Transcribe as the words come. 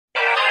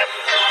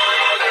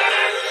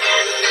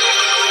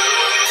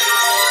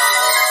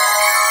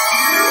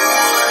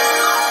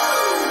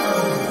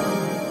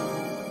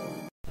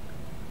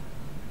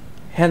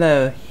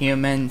Hello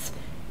humans,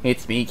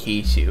 it's me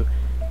Kisshu.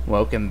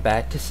 Welcome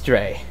back to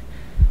Stray.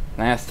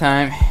 Last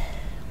time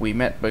we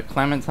met with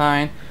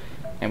Clementine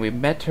and we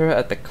met her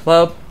at the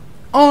club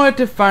only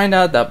to find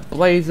out that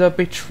Blazer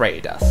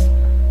betrayed us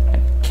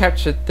and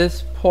captured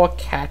this poor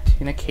cat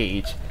in a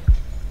cage.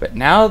 But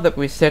now that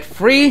we're set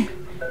free,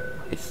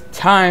 it's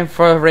time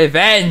for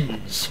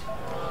revenge!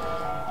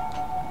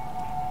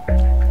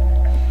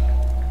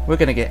 We're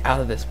gonna get out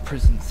of this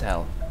prison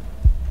cell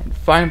and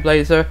find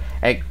Blazer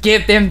and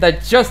give him the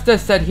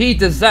justice that he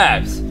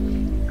deserves.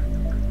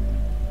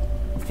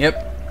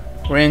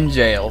 Yep, we're in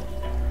jail.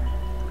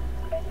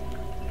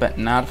 But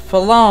not for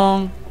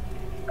long.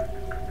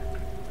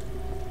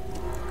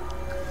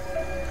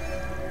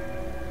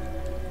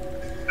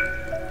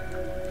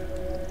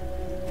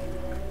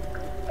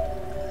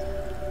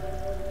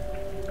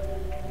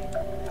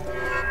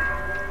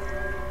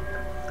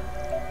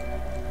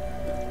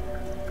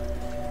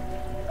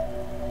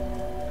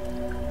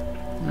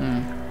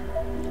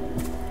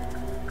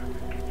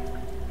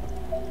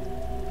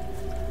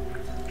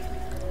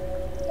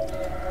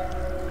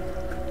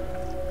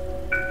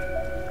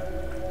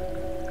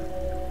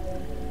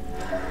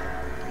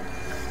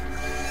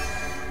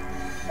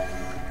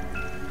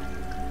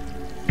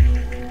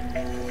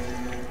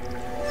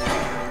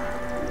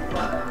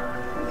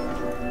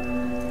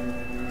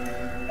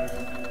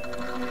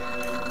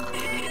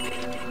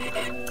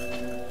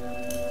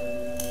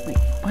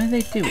 What are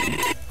they doing?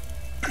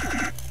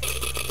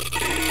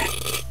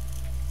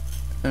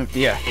 Oh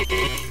dear.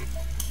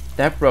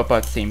 That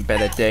robot's seen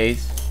better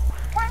days.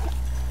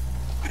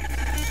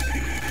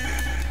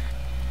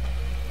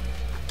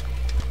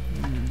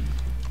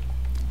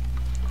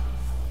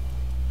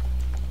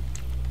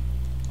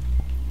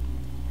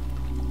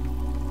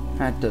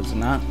 That does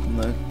not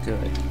look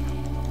good.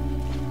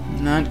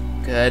 Not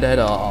good at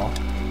all.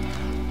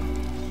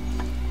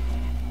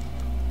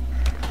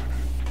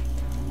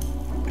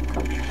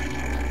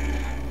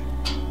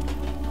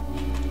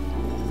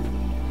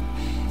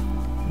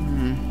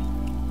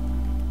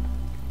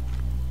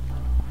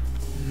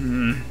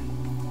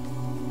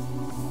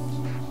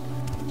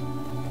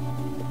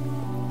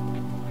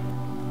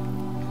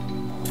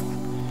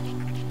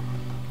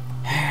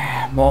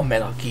 More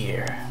Metal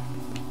Gear.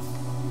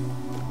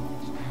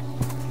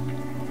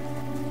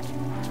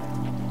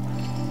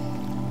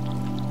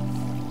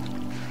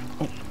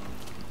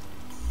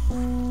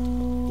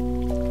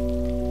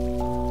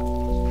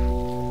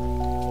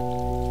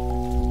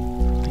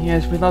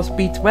 Yes, we lost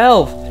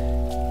B12.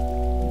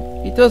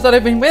 B12's not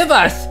even with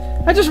us.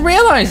 I just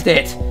realized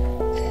it.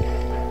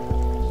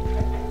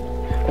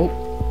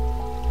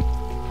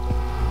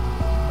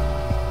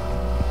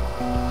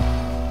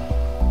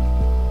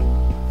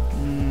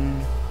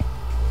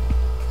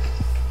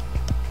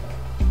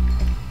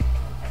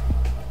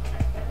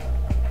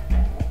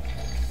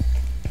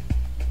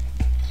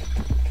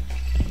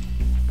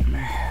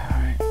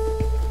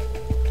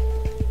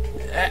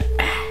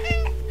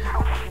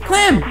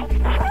 Clem!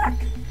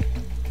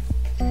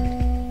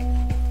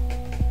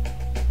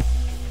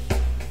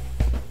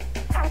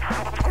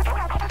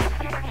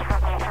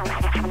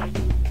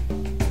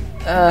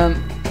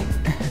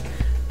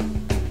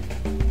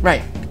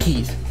 Right,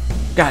 keys.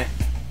 Got it.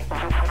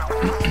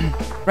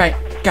 Right,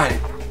 got it.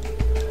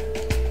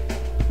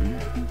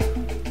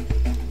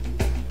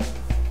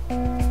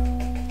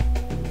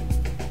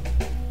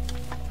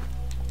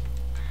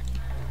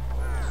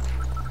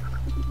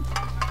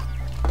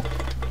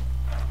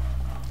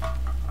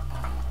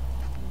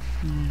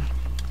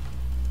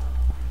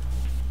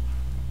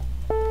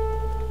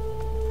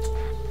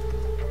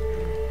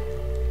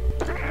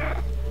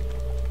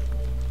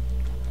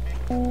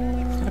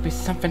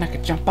 Something I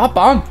could jump up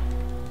on.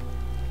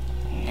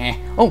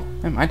 Oh,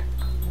 never mind.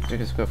 I'll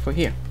just go for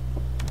here.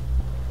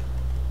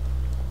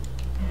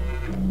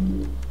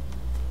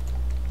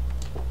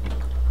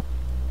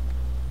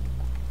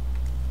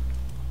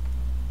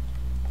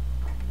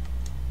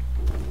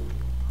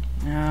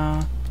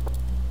 No.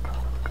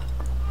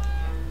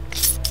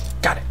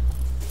 Got it.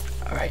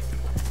 All right.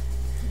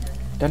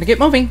 Time to get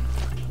moving.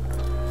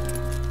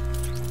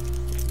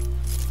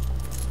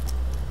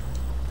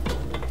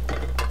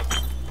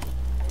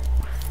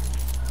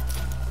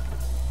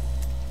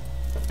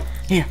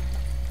 Here.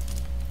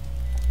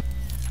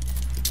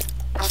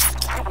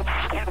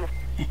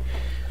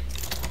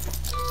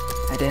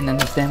 I didn't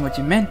understand what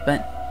you meant,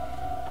 but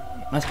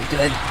it must be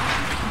good.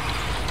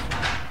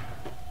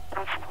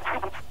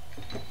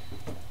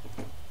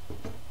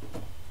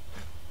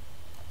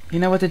 You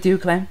know what to do,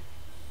 Clem?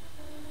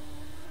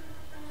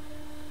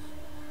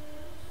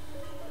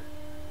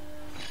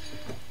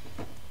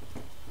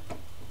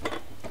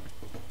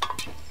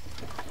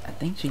 I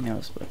think she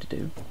knows what to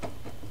do.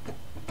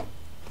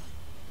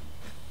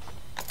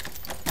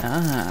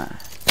 Ah.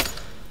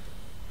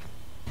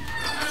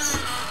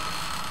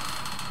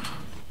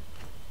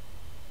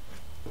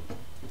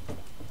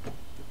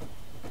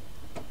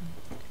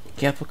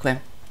 Careful, Clem.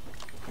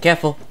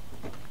 Careful.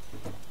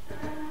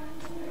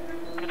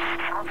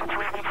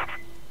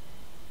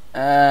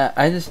 I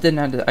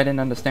didn't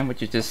understand what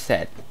you just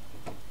said.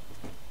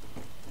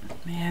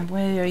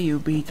 Where are you,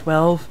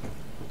 B12?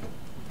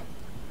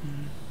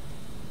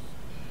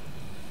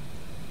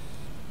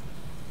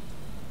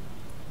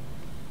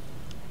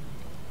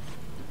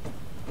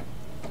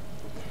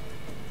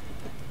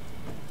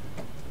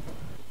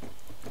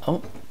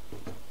 Oh.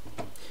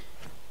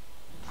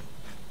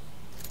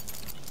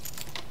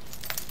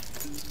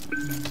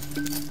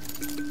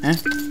 Huh?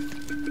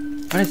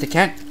 What is it,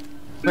 cat?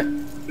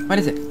 What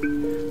is it?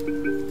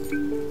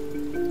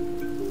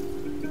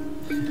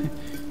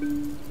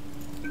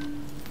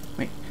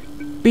 Wait.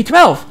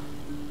 B12!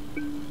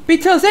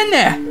 B12's in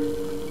there!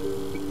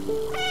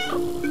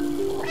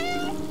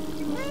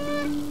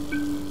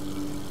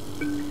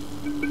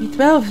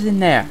 B12's in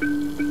there.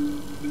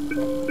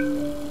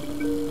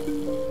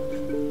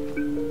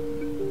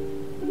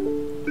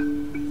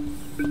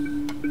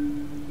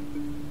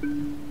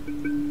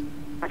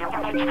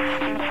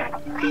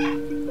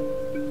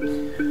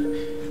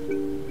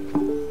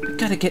 We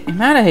gotta get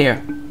him out of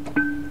here.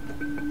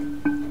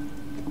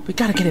 We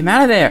gotta get him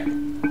out of there.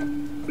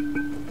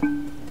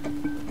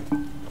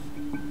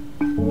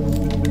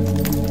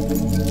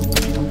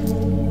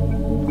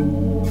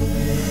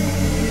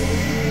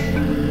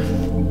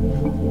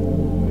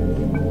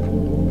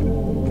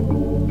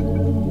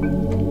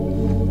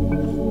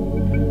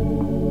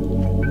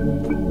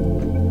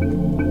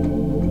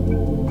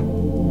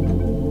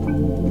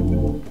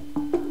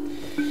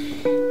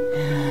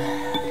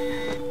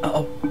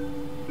 Uh-oh.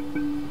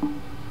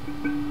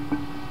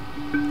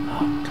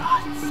 Oh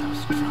God,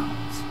 those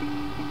drones.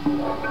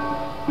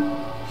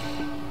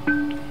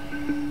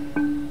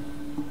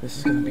 This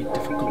is gonna be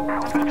difficult.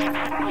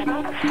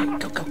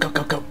 Go, go, go,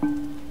 go, go.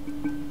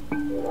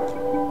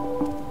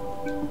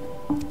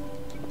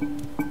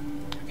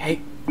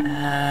 Okay,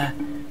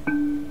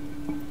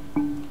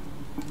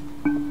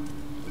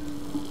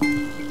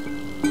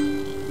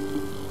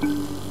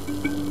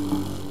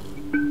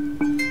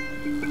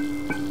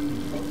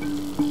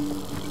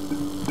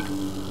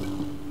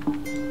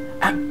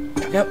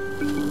 Yep.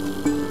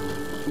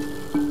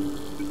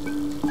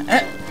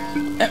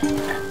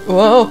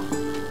 Whoa.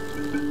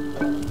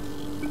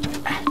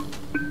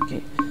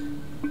 Okay.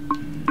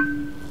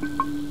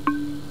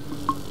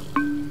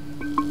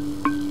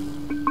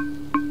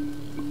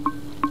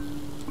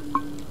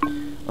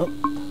 Oh,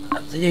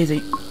 that's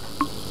easy.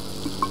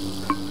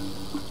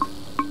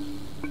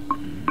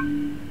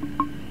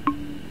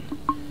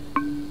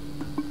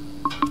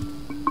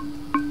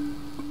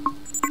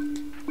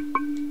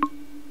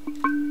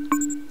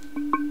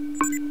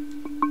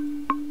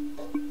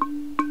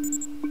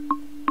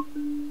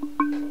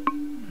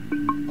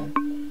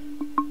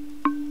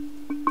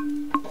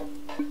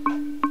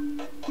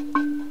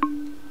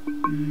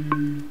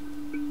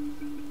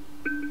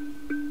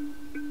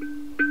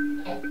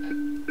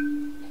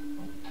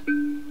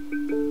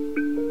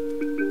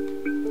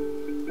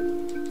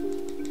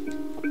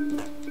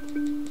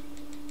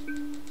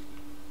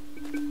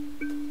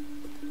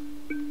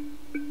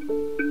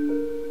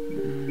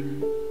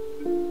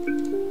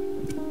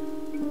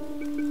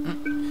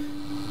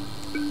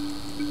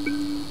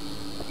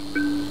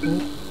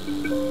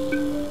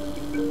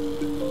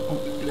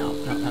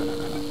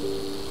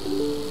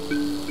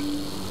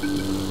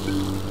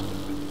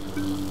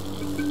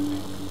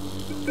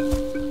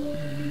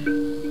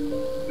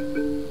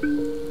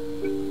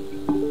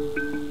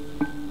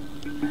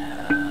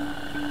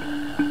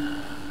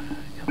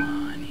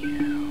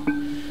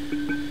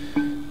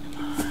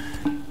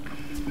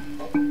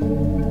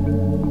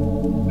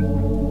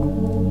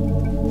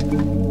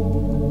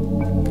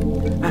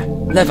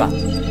 Lever.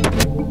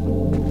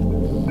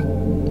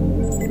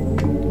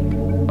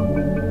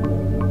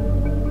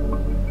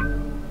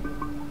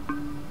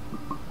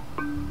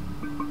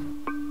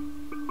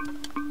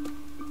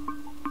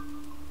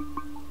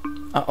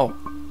 Uh-oh.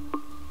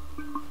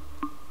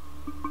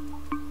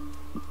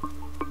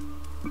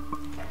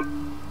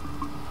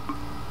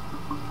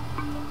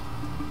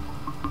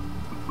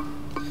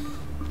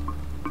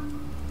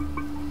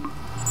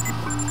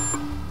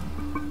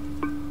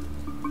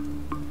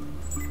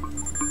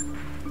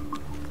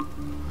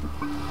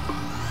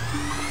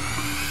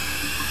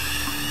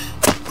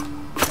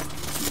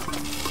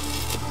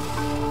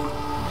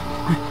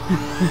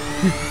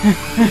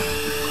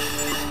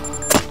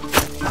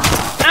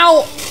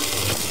 Ow!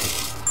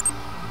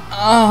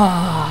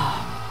 Ah!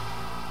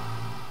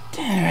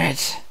 Damn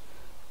it!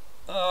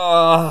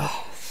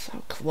 Ah,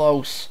 so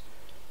close.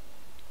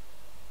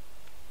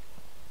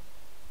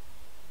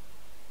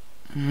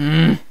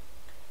 I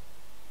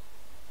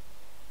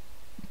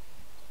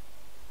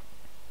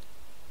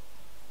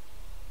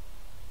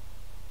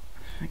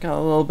got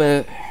a little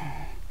bit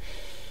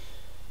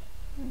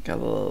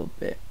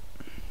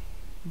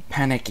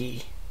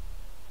panicky.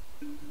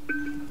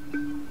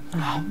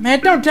 Oh man,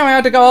 don't tell me I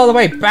have to go all the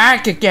way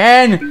back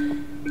again!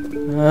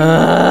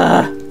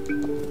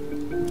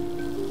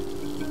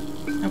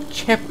 No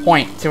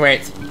checkpoint to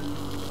it.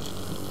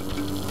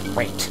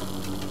 Wait.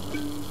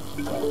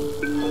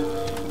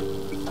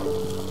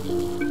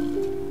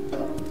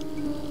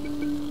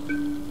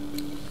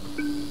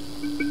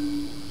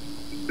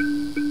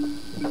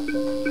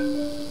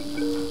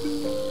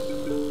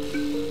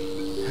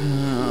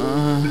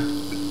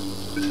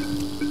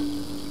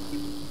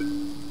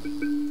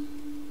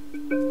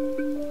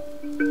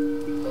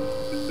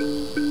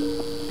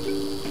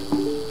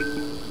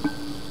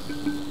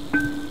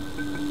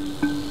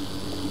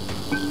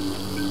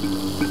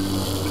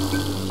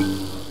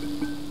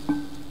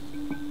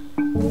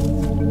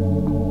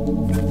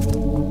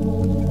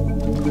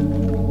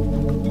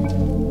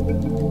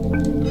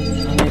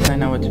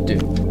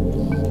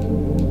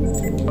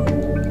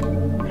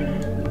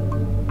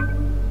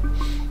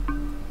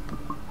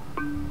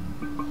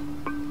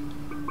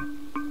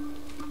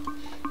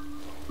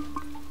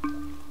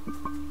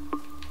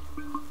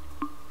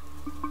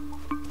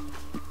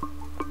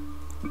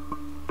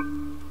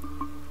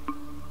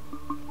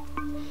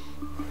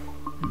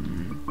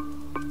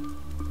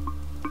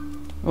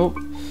 Oh.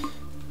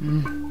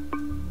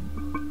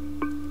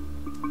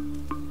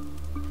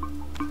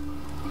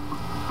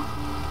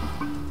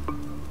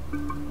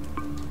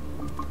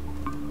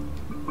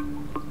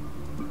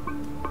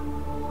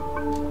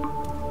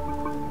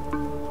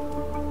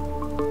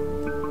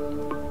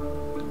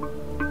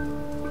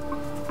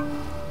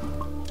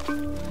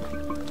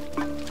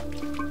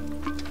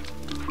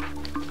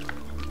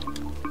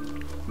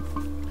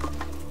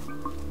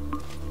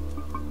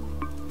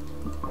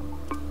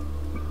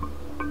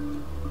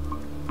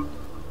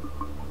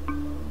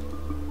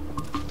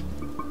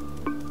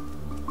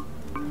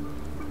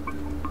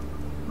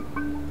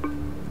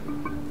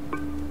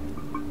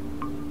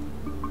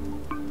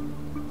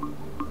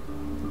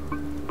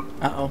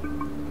 Uh-oh.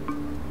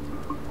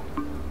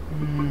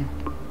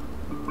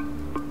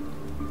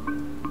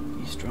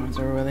 These drones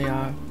are really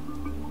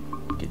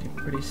getting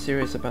pretty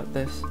serious about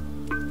this. Come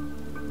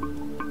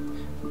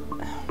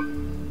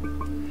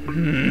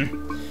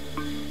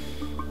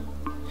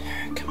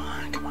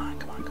on, come on,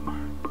 come on, come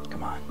on,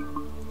 come on,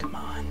 come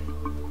on,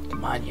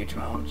 come on, you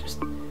drone,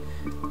 just...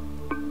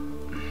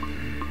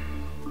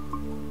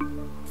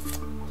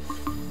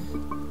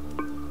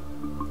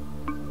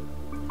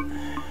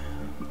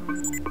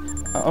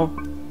 Uh-oh.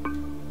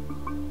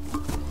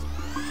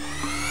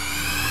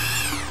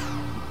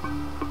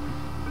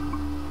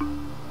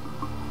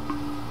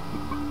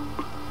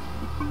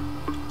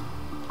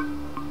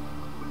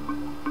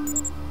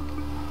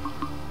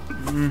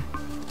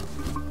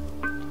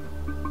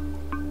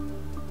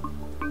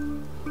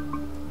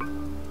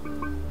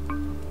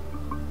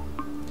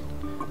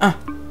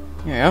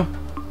 Here we go.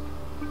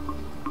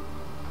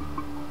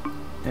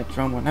 That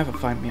drone will never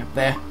find me up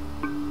there.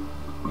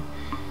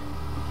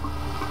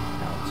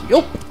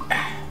 Yup.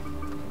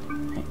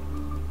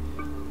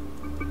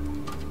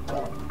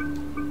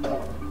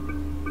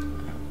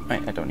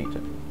 Wait, I don't need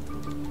to.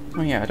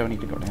 Oh yeah, I don't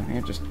need to go down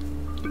here. Just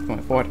keep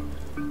going forward.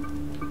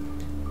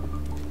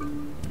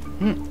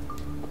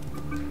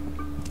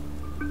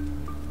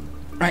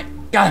 Right,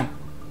 got him.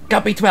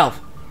 Got B12.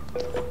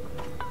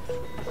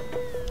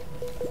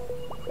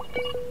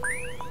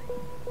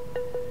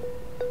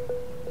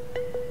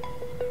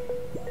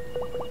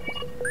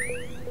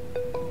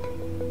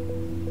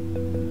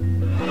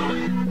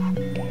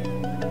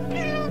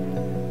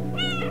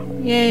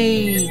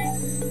 Yay!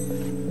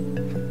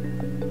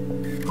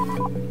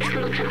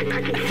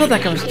 I felt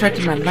like I was trapped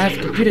in my live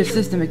computer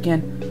system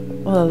again,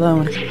 all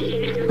alone.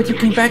 But you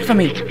came back for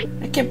me.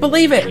 I can't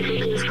believe it!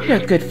 You're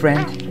a good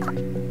friend.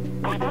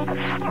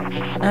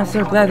 I'm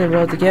so glad that we're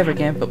all together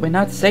again, but we're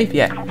not safe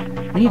yet.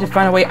 We need to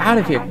find a way out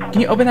of here.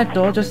 Can you open that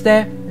door just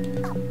there?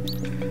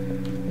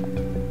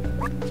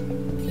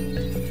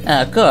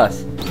 Of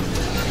course.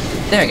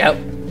 There we go.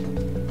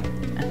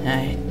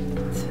 Alright.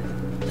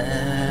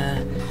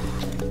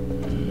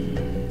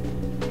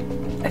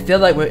 I feel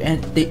like we're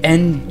at the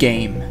end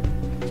game.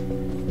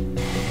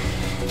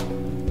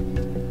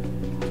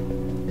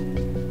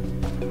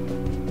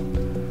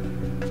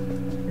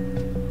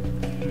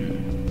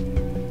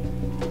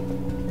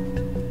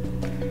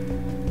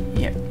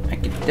 Yep, I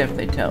can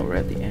definitely tell we're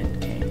at the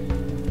end game.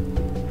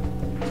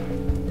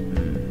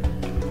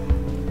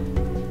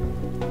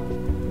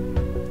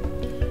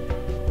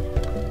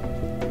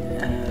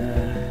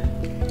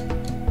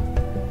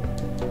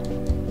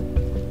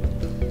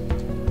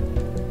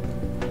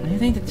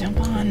 Anything to jump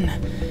on?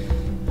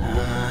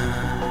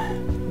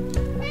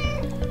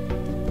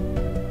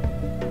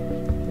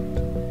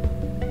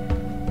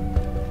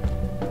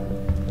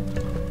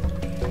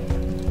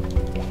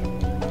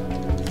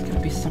 There's gotta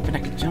be something I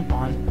can jump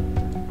on.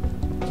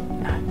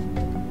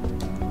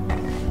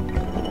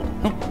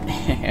 Oh.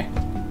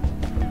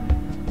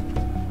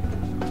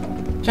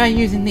 Try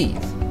using these.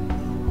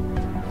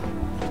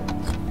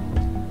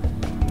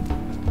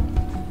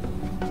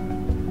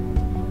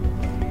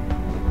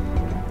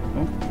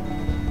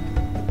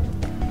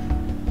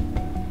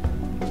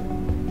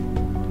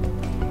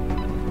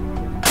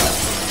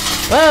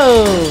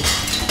 Whoa!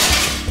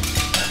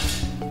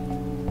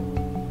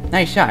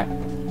 Nice shot.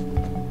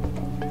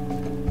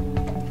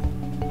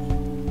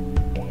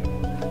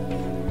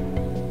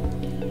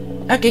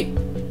 Okay.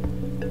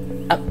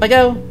 Up I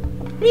go.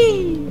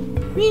 Whee!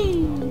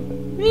 Whee!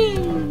 Whee!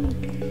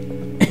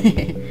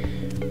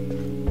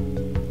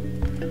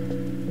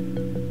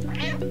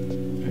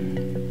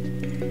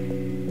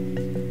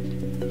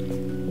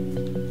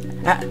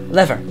 Ah,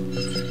 lever.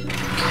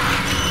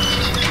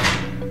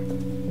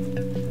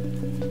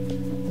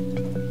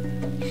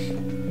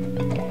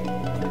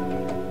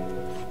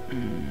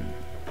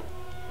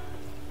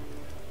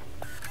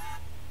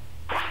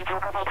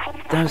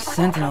 Those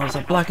sentinels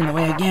are blocking the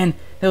way again.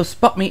 They'll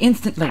spot me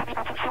instantly.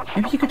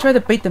 Maybe you could try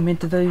to bait them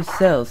into those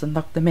cells and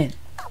lock them in.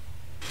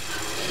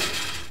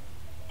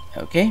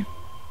 Okay.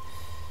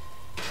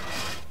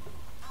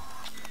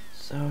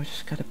 So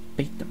just gotta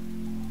bait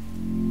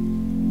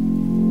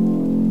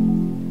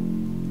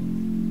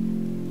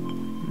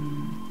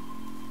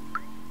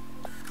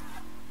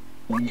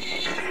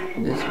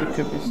This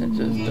encrypted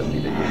sensor is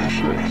deleted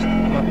your input.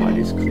 My mind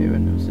is clear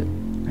and knows it.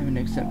 I'm an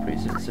exemplary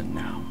citizen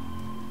now.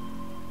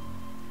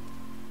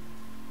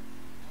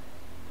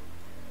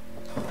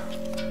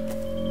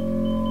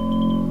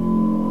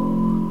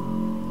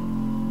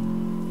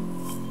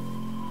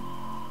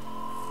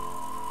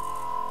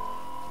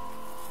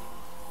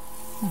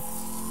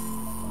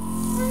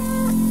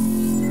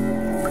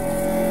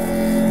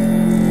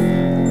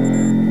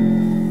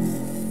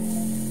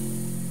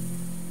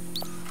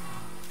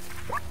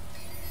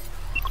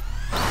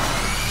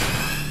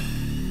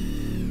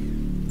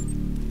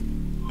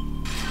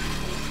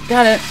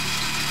 Got it!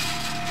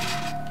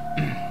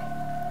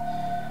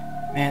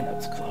 Man, that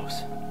was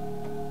close.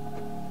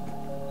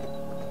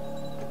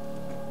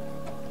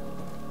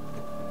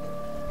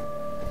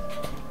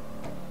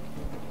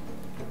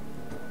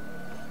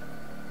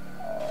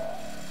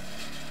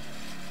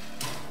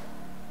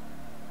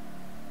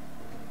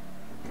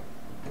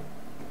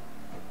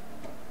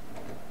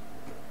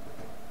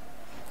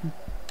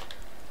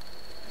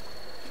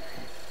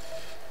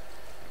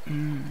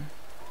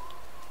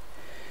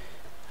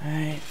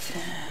 Alright,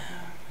 we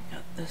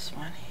got this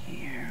one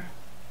here.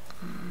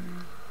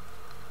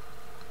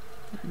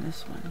 And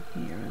this one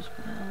here as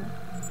well.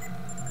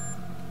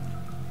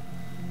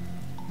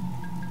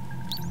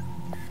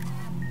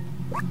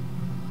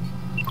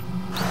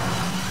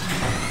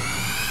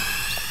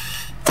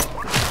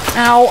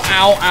 Ow,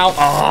 ow, ow,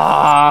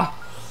 ah!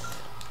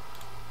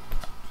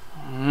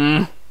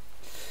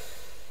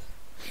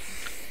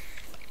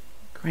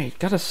 Great,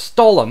 gotta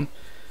stall him.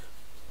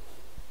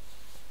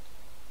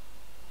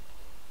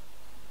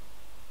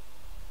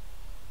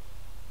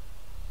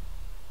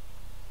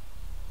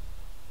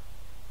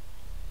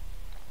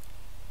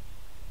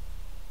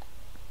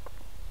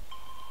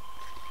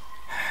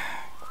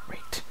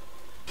 Great.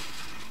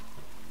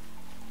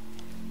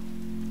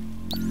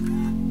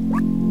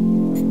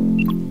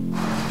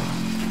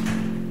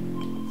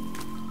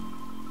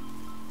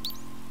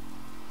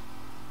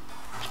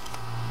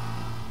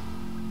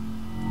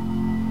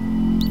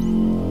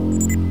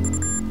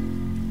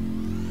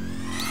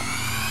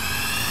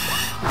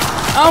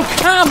 Oh,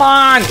 come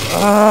on!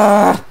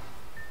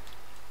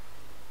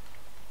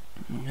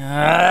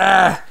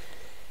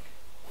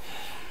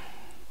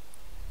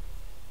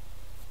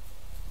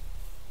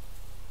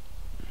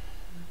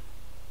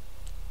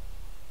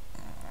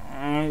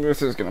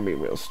 This is gonna be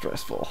real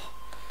stressful.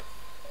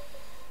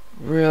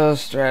 Real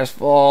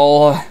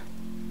stressful.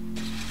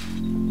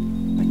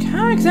 Like,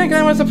 how exactly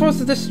am I supposed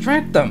to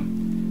distract them?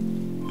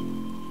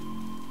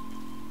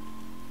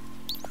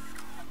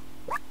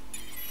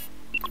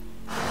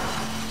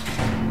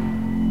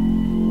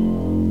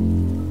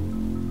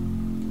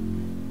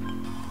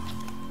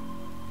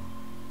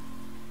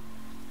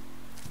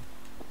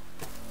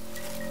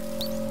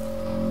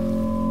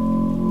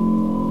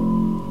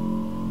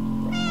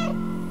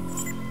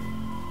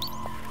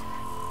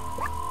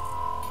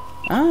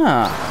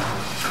 Ah,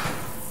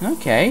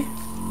 okay.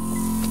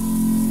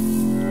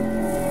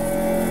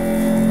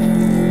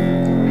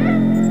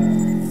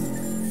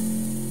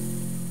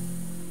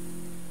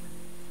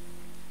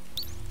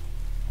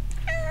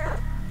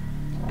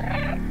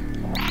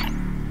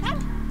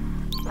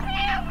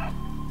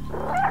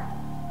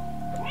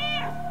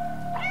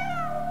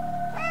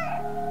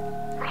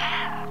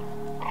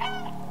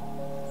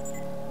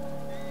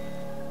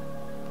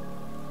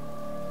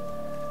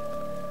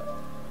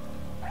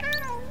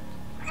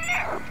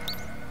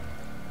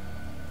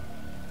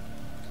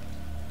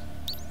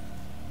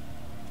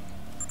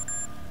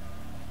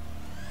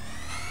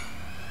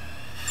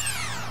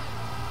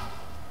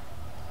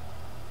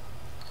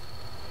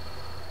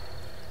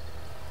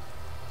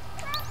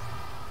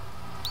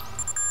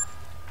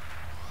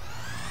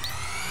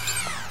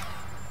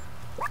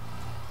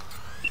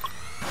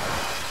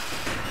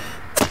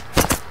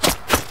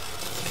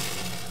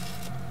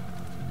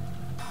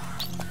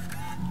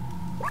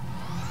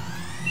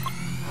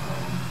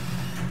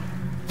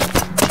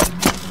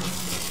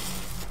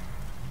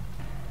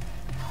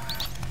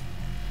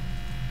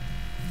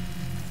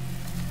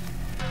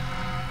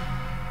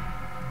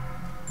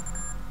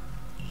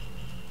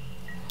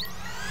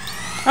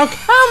 Oh,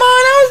 come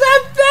on! How is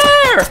that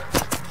there?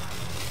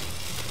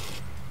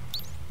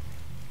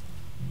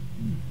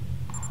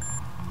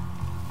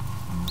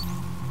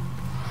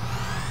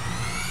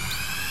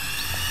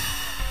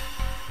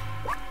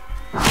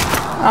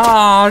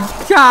 Oh,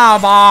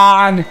 come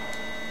on!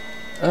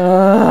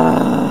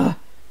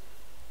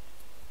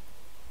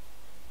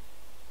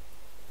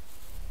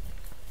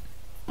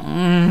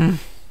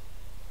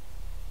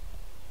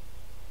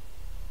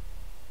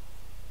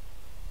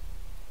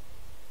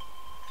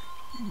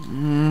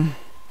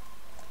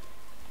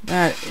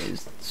 That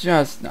is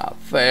just not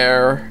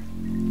fair.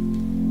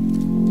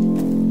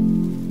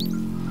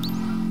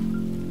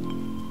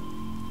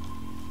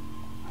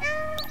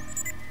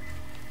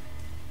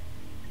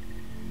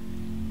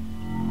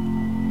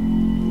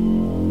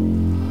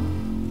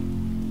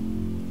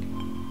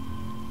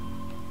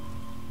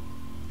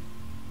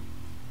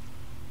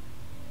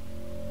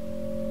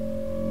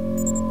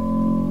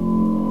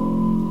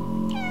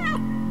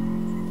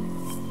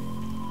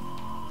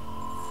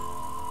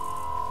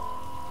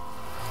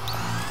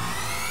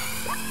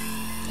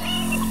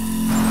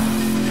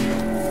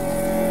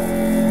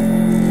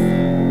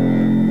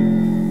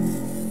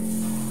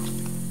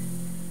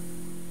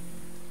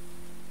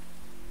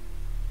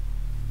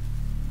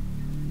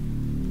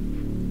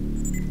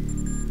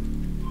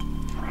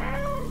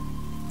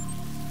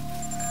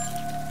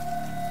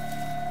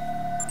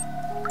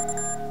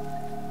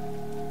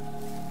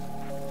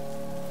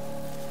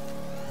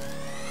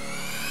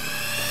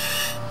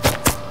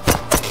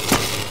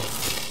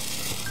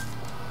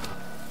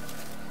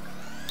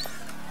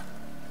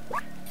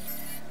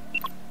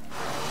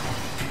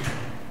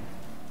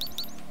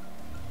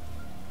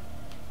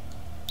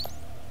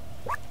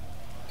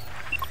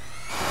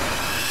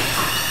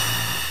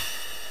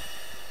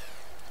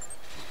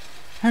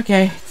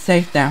 Okay, it's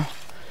safe now.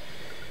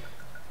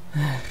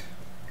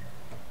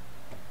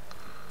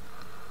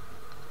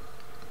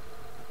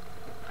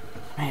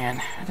 Man,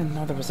 I didn't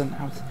know there was an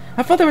out.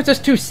 I thought there were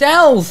just 2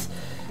 cells!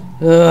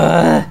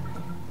 Ugh.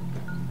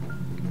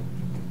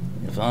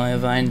 If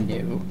I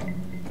knew.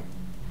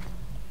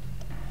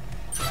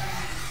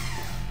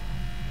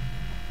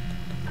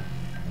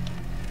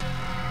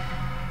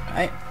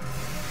 Right.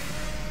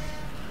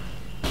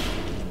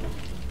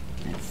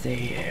 Let's see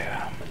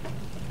here.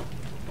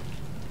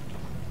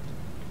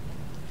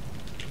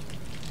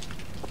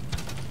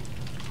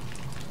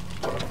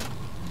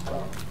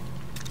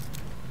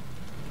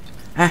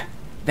 Ah,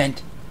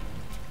 vent.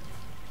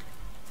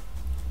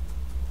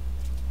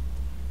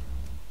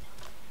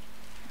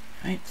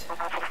 Right.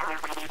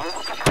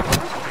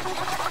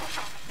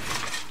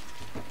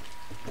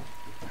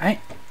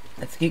 Alright,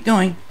 let's keep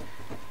going.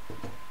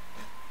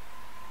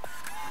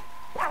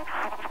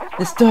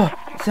 This door,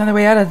 it's the only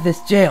way out of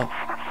this jail.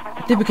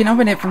 I think we can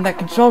open it from that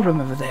control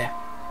room over there.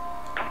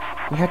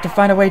 We have to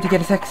find a way to get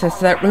us access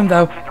to that room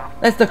though.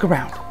 Let's look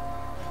around.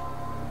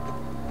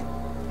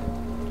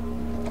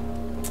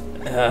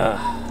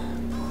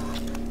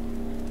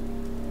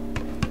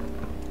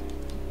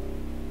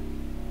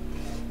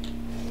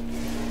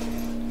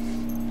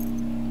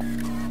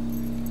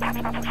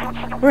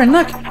 We're in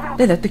luck!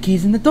 They left the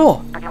keys in the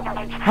door.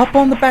 Hop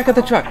on the back of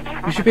the truck.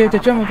 We should be able to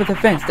jump over the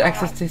fence to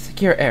access the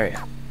secure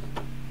area.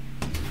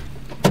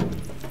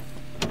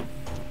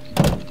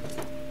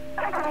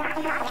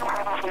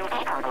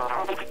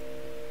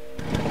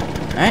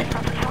 Alright.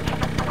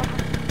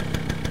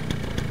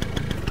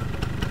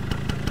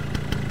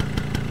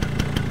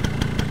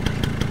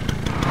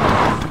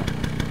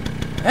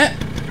 There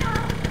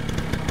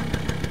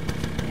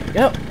we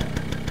go.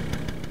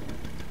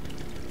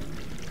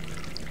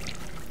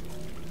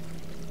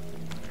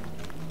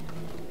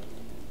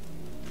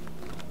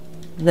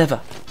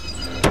 Lever.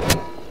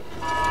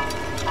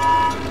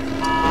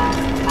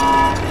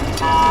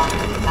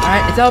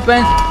 Alright, it's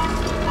open.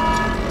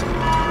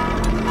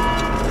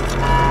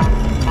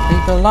 I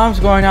think the alarm's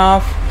going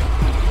off.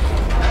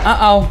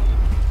 Uh-oh.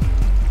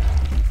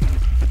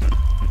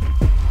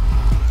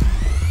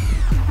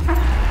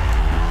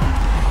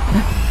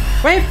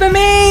 Wait for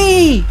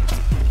me!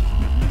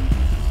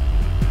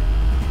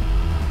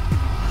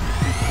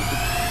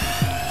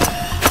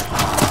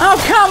 Oh,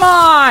 come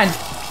on!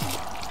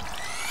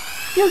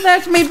 You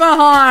left me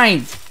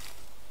behind!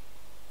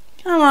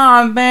 Come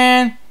on,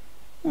 man!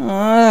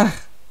 Ugh.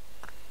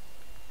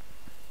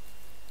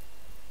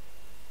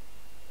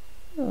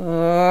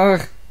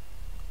 Ugh.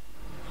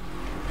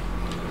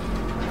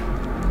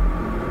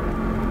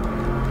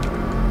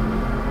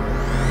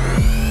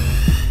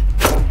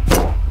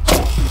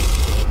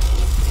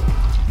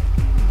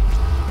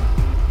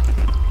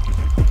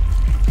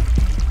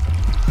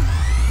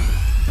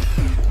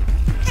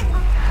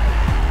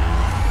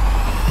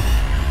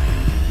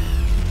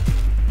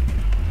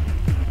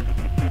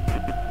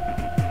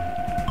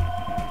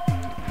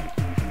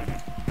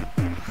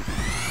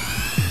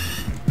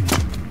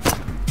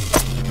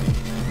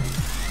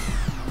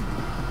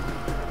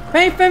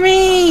 Wait for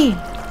me!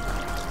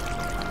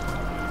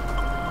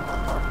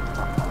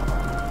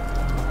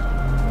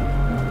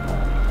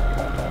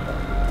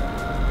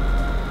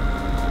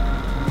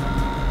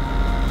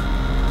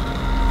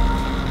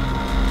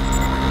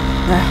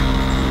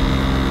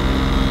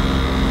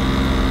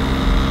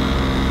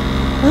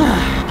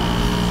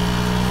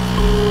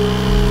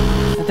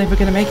 I think we're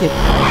gonna make it.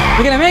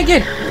 We're gonna make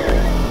it!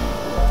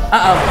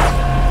 Uh-oh.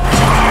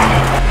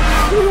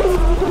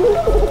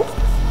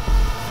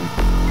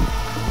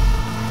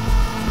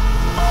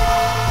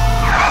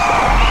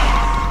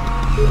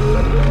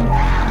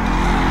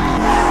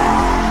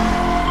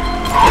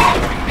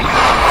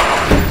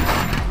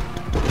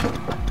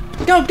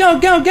 Go, go,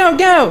 go, go,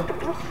 go!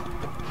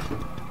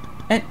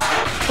 And,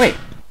 wait,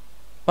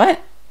 what?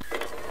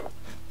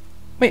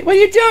 Wait, what are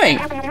you doing?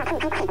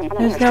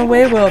 There's no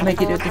way we'll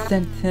make it to the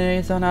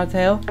sentries on our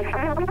tail.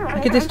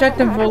 I could distract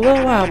them for a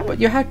little while, but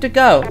you have to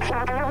go.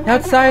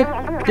 Outside,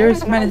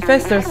 there's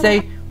manifestos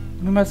say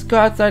we must go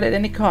outside at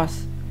any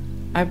cost.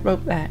 I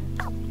wrote that.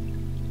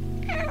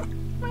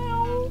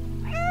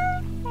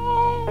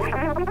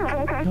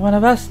 You're one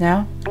of us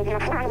now.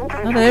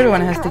 Not that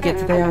everyone has to get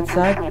to the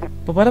outside,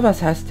 but one of us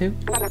has to.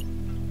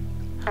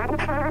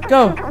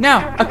 Go,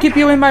 now! I'll keep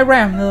you in my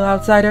ram, little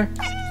outsider.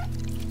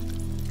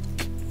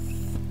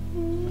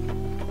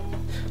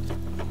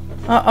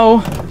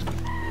 Uh-oh.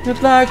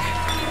 Good luck.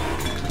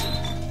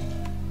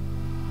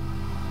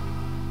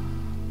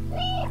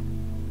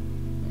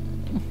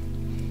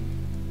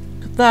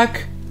 Good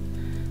luck.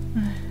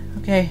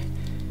 Okay.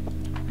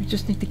 We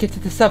just need to get to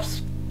the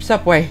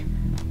subway.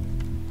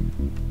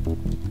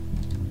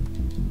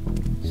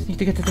 Just need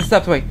to get to the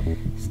subway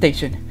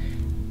station.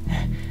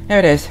 There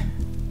it is.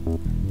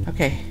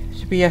 Okay.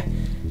 Should be a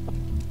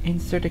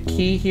insert a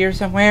key here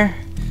somewhere.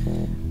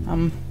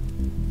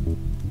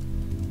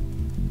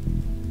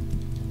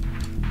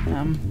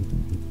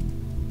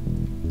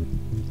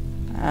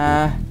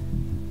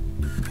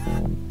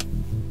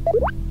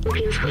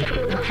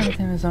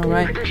 Everything is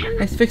alright.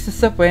 Let's fix the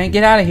subway and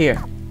get out of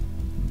here.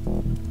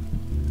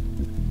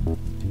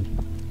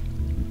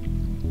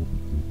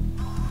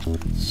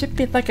 Should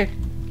be like a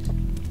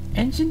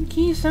engine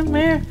key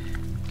somewhere.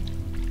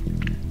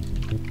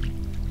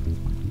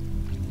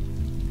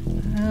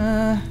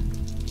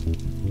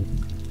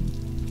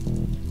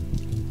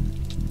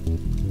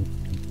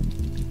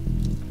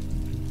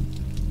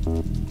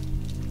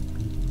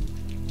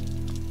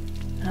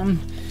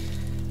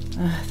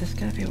 There's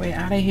gotta be a way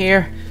out of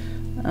here.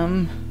 Oh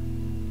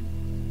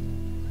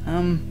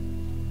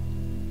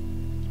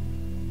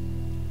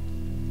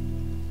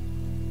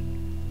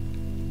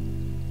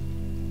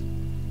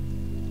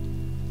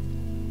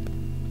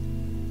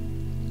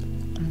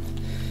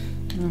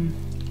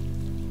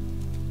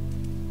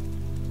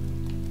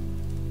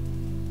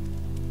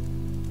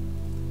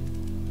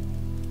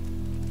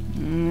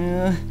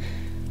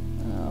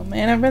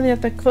man, I'm really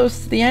at the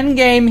close to the end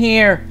game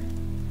here.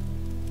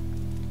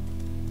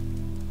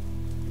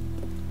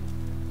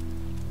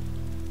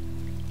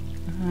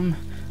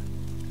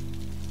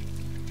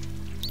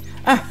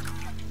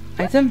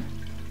 Item?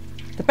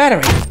 The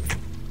battery.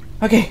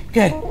 Okay,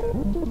 good.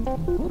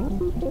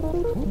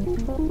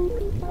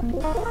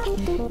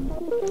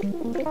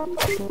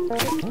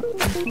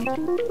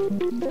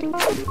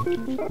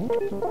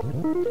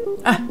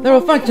 They're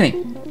all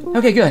functioning.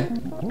 Okay, good.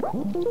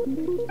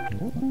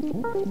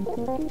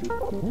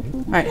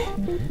 Alright.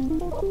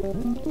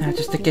 Now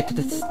just to get to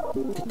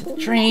the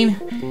train,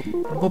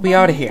 we'll be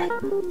out of here.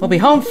 We'll be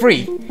home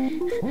free.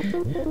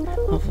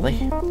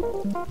 Hopefully.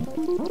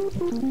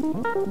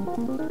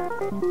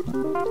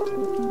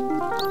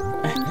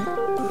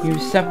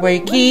 Use subway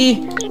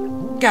key.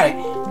 Got it.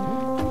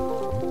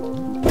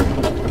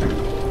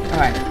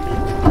 Alright.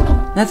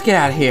 Let's get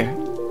out of here.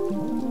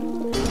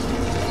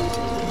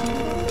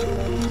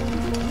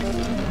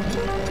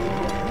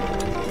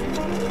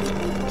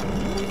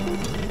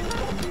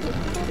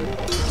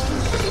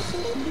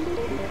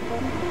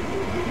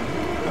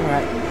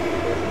 Alright.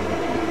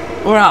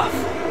 We're off.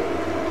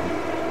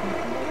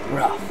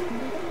 We're off.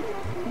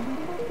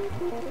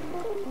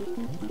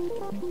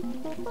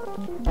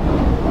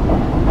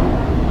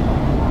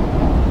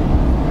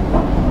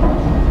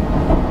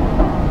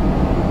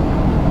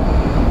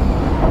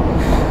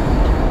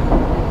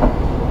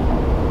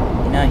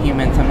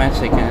 Humans, I'm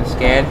actually kind of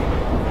scared.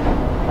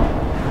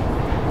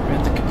 We're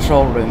at the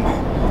control room. I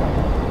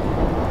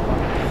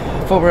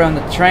thought we were on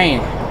the train.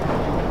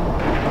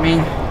 I mean,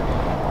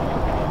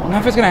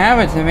 nothing's gonna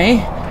happen to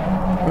me,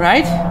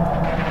 right?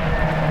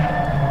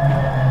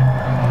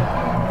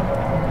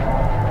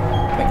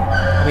 Wait,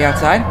 are we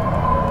outside?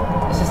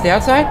 Is this the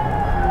outside?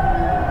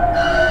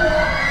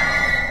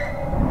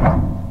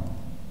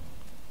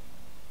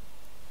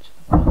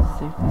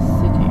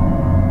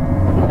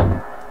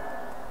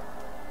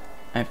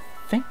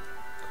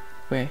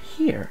 We're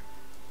here.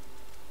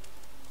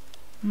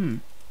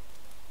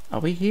 Are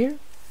we here?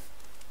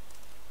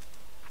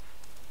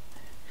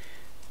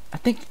 I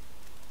think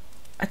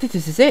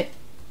this is it.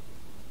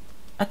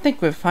 I think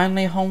we're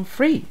finally home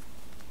free.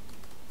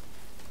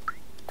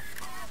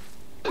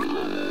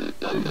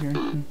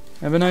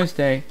 Have a nice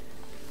day.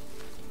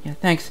 Yeah,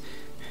 thanks.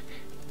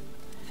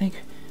 I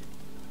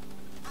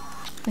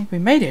think we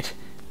made it.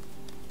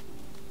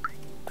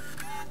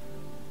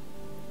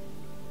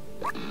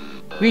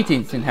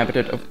 Greetings,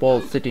 inhabitant of Wall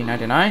City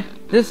 99.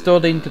 This door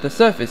leading to the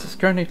surface is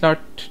currently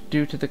locked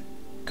due to the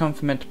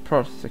confinement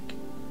procedure.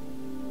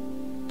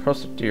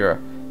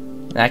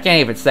 I can't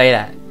even say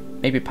that.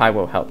 Maybe Pi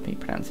will help me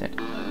pronounce it.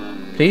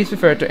 Please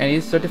refer to any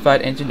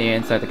certified engineer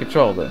inside the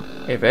control room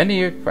if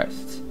any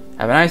requests.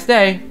 Have a nice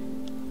day.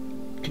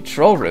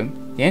 Control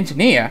room? The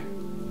engineer?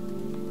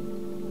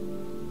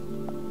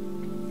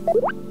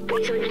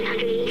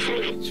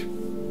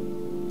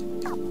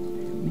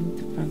 Need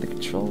to find the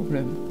control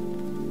room.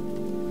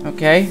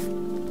 Okay.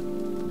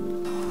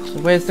 So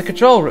where's the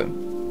control room?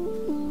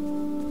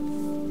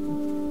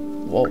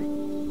 Whoa.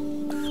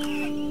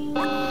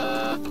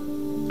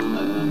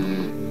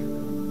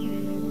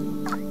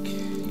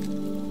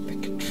 The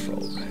control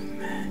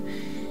room.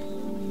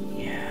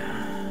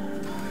 Yeah.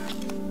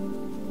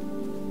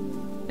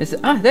 Is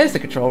it? There's the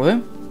control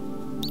room.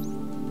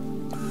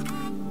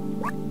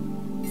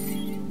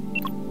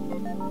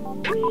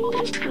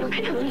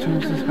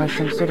 This by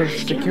some sort of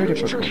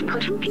security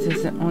protocol. It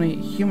says that only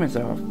humans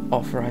are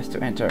authorized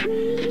to enter.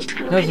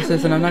 It also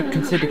says that I'm not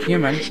considered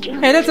human.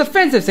 Hey, that's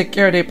offensive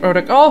security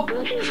protocol!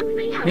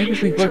 Maybe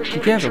if we work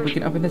together, we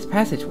can open this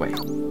passageway. Need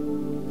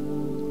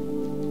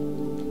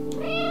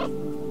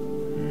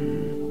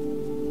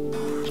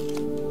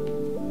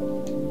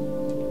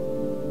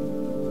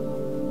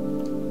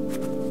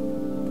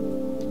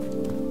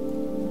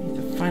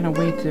to find a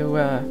way to,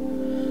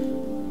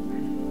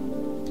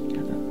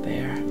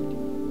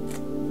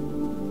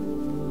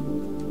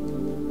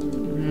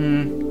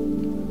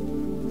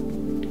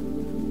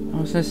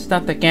 Oh, so it's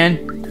stopped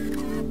again.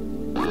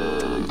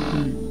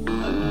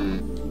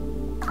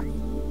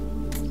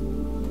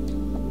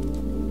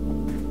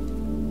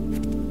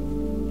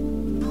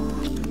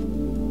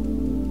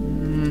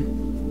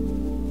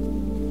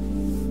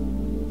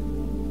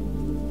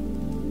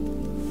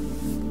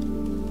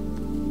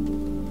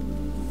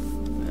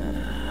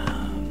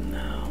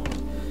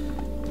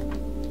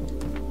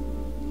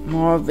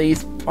 More of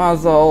these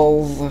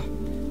puzzles.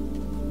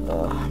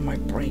 My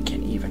brain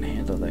can't even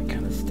handle that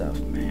kind of stuff,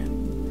 man.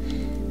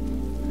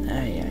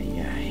 Ay,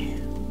 ay, ay.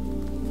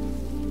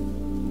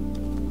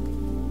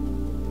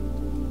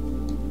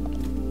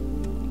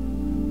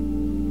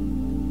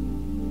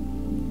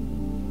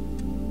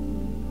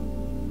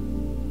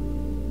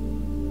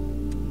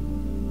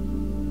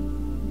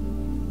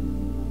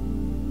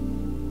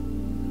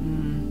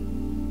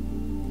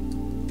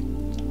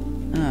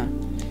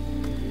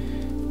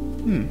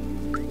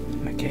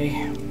 Okay.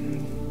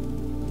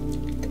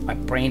 Get my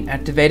brain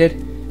activated.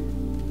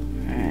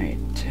 Alright,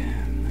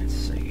 let's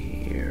see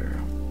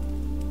here.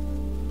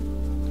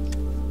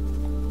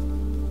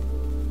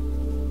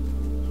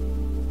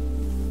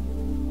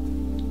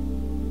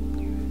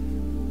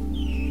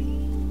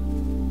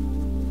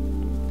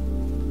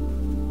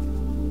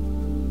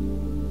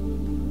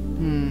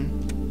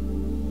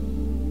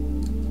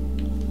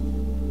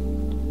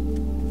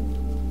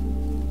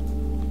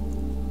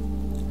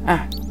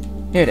 Ah,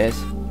 here it is.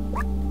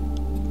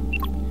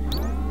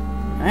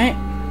 Alright.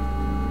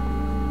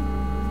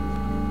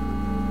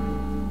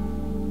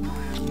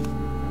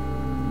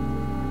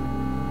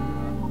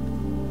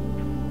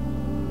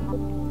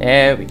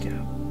 There we go.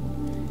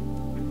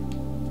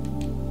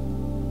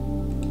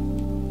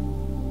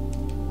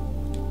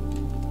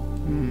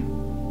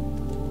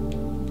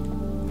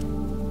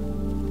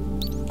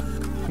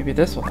 Maybe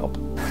this will help.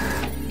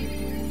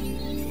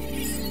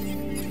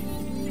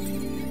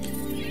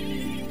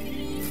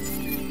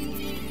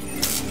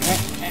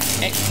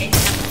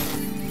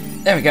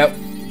 There we go.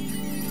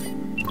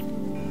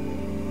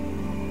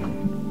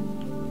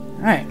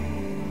 Alright.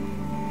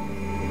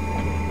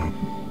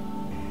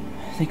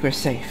 I think we're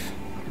safe.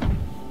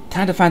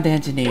 Time to find the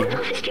engineer.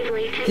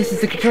 This is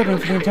the control room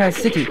for the entire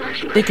city.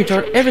 They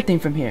control everything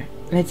from here,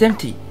 and it's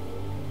empty.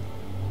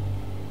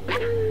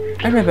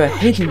 I remember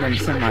hating them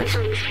so much.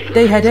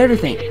 They had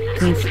everything.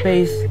 Clean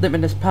space,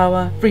 limitless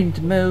power, freedom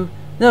to move.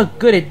 Look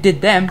good it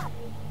did them.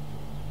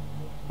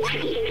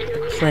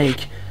 The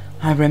plague.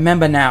 I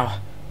remember now.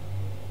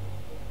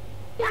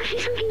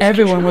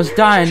 Everyone was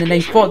dying and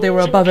they thought they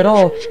were above it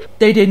all.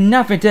 They did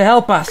nothing to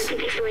help us.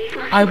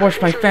 I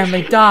watched my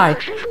family die.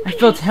 I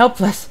felt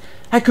helpless.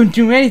 I couldn't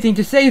do anything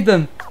to save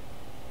them.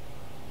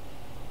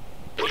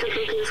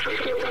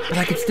 But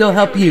I can still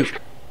help you.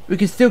 We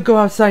can still go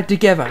outside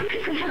together.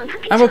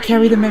 I will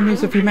carry the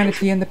memories of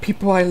humanity and the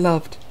people I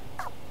loved.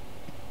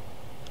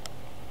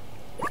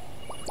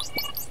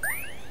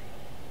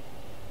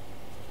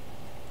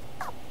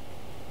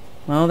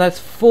 Well, that's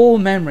full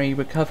memory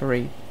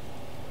recovery.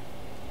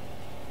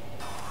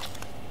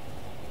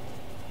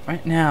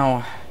 Right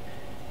now.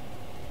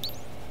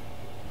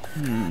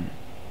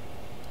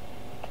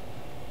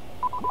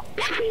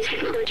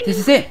 This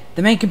is it!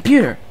 The main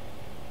computer!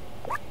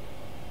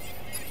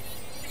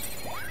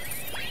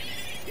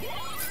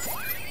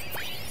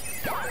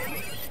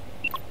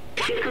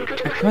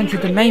 According to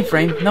the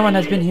mainframe, no one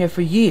has been here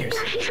for years.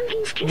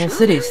 The whole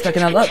city is stuck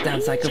in a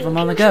lockdown cycle from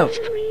long ago.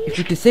 If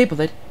we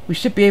disable it, we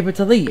should be able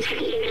to leave.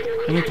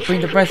 We need to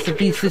bring the rest of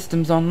these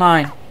systems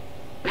online.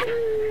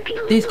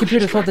 These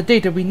computers hold the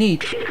data we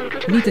need.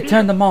 We need to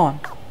turn them on.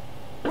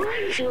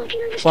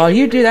 While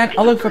you do that,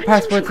 I'll look for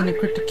passwords and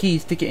encrypted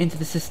keys to get into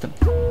the system.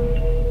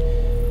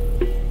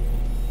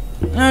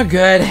 Oh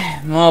good,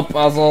 more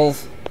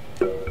puzzles.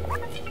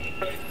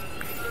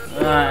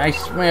 I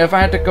swear, if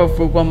I had to go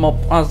through one more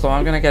puzzle,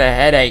 I'm gonna get a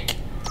headache.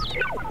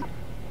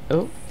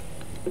 Oh.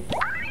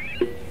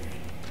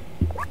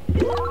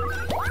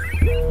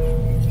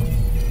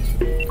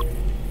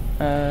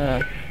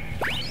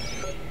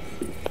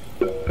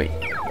 Wait.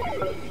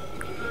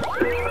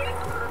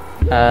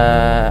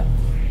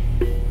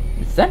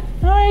 Is that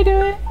how I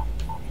do it?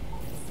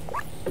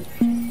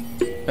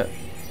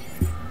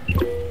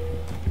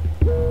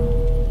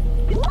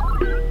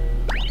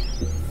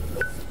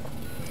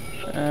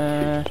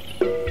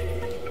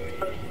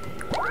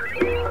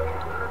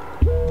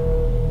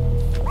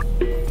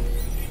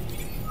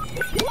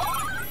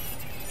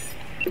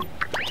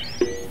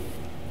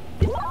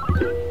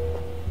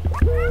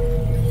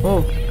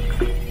 Oh.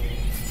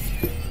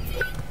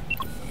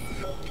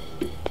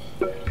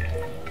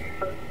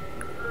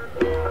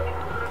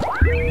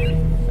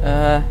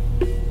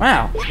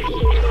 Wow.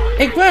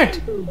 It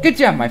worked! Good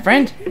job, my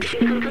friend.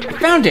 I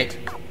found it.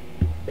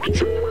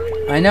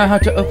 I know how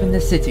to open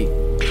the city.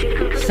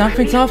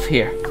 Something's off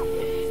here.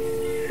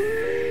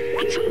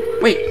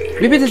 Wait,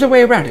 maybe there's a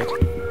way around it.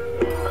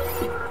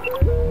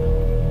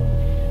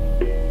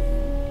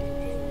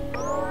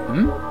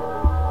 The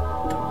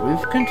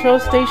roof control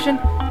station?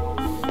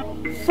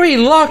 3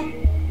 lock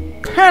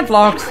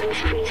padlocks!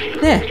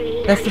 There,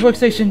 that's the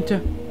workstation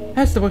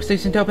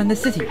to open the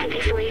city.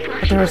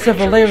 But there are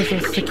several layers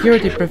of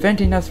security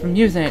preventing us from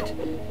using it.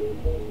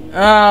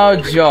 Oh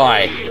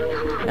joy!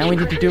 And we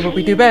need to do what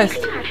we do best.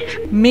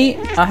 Me,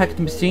 I'll hack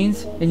the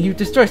machines, and you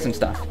destroy some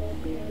stuff.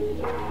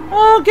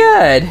 Oh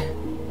good!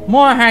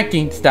 More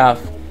hacking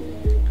stuff.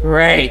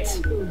 Great!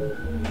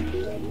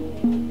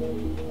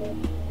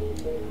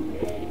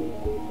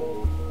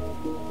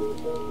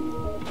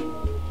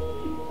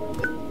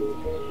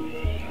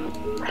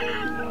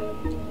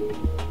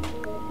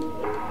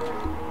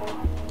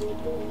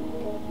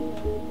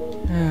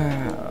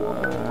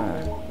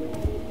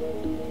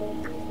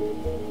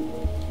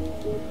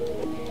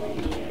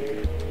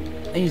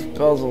 These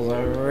puzzles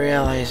are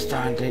really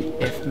starting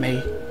to iff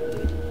me.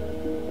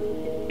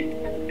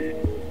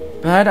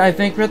 But I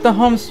think we're at the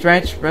home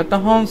stretch. We're at the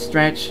home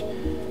stretch.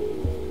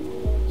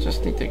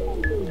 Just need to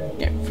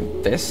get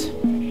through this.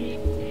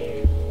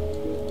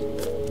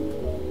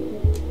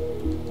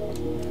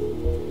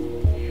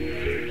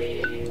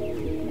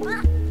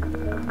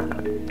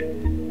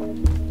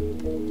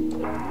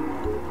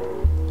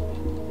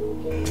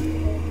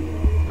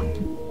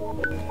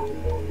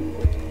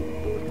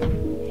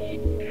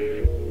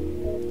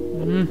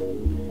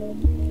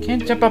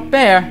 Can't jump up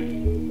there.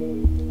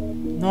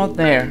 Not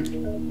there.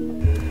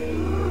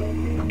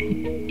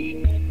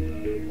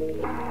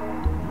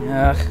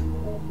 Ugh.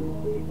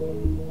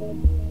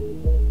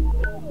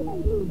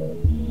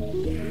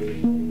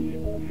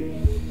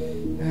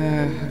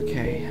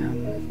 Okay,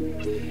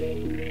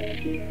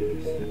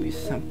 there'll be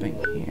something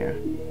here.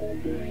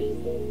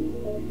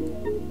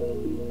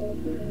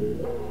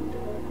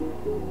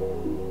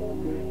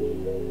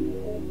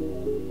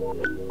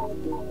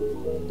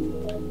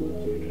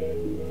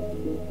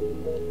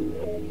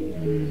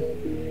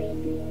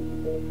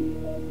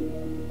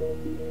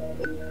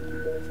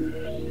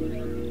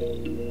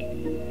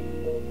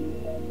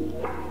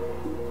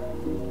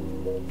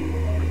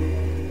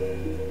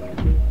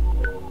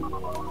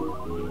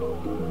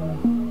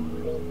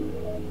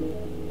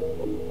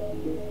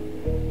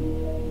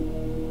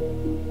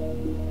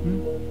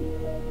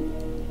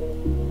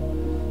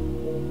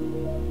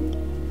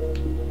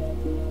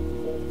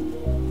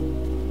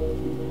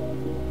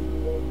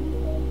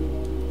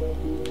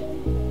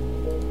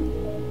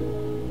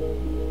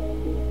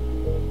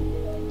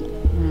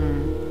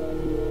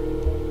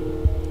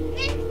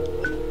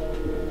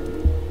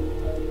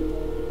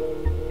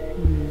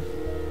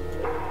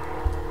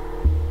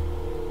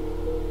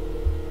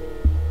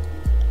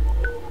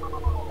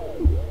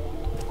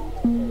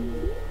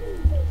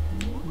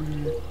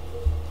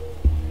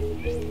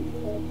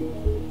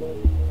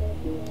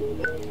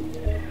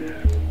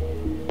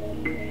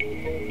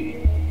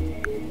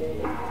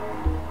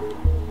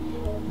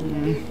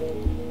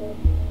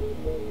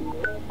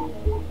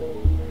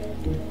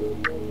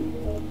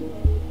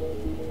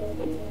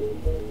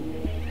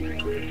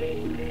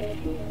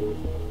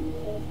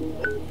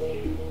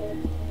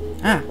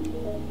 Ah.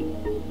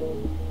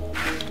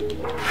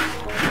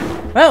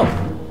 Well.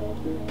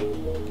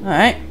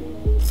 Alright.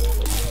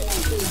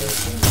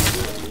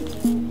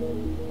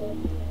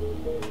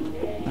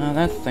 Oh,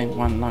 that thing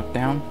one knocked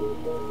down.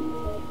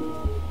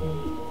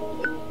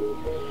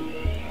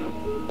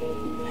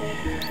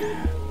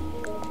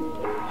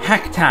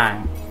 Hack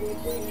time.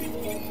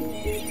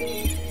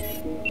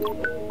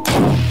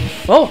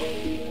 Oh!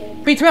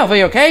 B12, are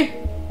you okay?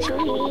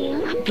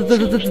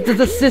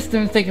 The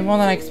system's taking more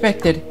than I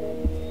expected.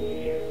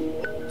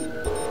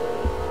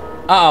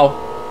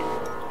 Uh-oh.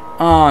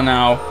 Oh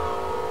no.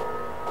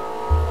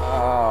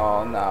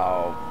 Oh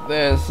no.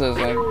 This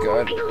isn't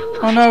good.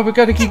 Oh no, we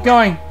gotta keep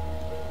going.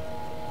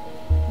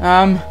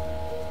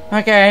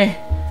 Okay.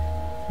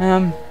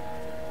 Okay.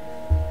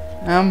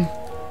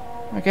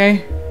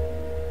 Okay.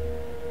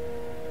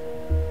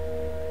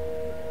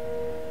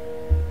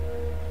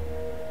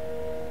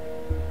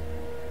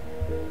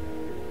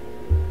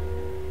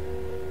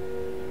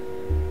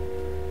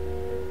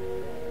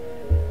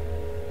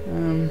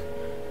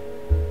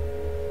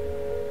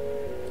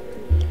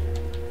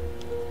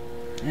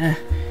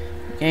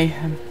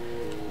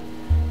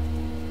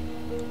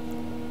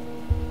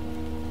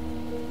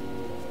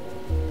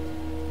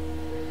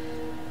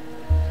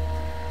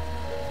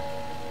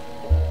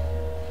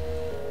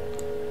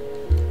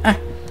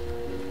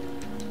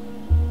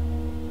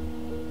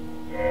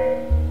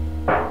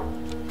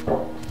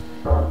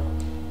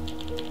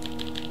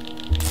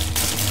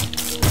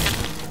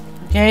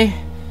 Okay.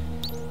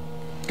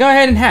 Go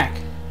ahead and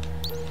hack.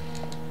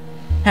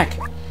 Hack.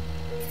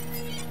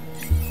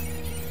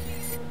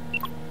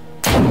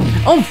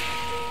 Oh!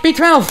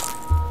 B12!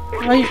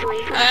 Are you...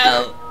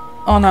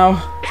 oh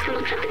no.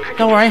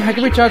 Don't worry, I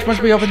can recharge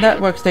once we open that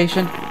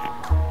workstation.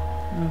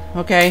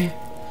 Okay.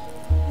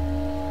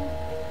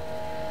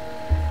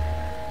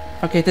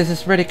 Okay, this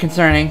is really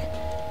concerning.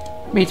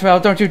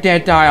 B12, don't you dare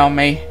die on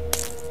me.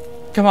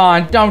 Come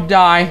on, don't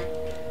die.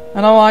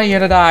 I don't want you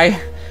to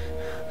die.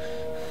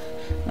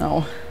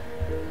 No.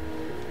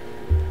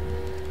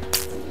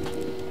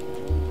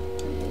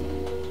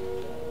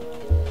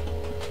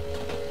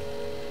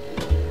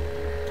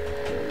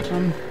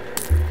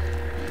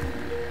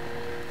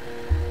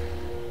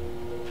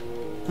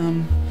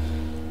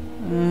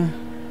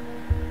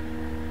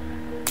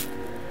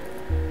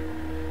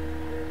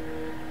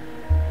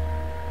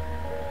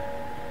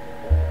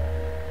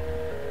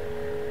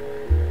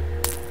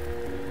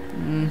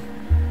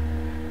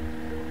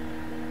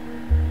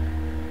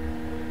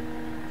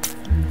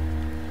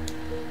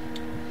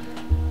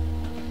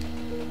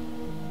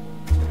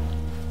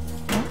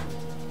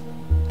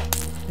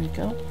 There we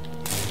go.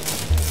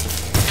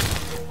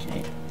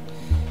 Okay.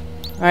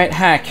 Alright,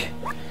 hack.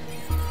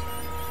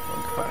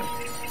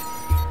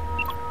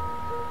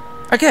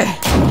 Okay.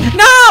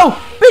 No!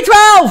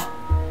 B12!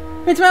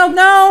 It's well,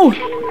 no!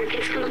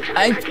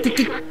 I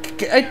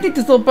think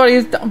this little buddy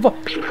is dumb, but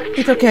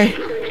it's okay.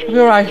 I'll be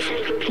alright.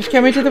 Just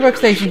carry me to the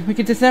workstation. We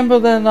can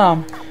disassemble the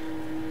alarm.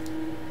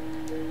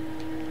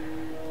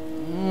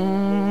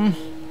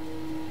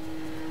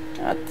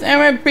 God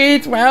damn it,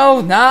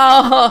 B12,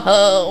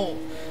 no!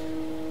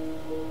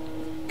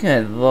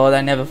 Good lord,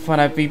 I never thought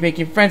I'd be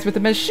making friends with a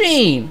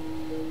machine!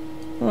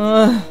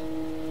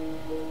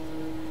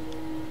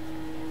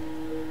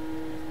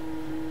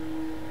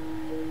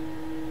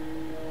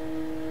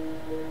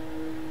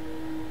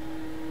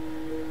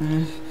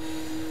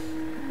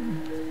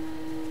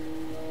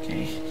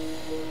 Okay.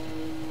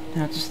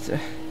 Now just get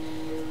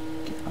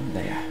on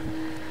there.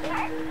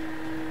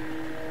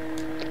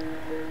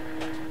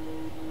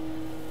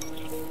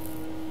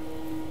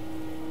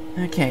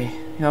 Okay,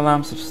 the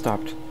alarms have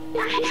stopped.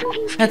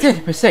 That's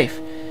it, we're safe.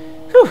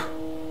 Whew!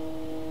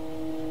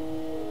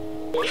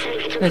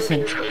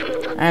 Listen,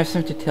 I have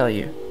something to tell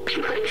you.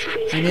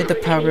 I knew the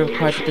power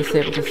required to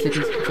disable the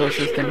city's control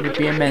system would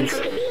be immense,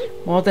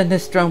 more than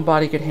this strong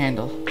body could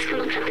handle.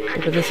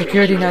 But with the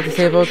security now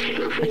disabled,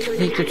 I can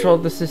take control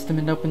of the system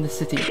and open the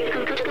city.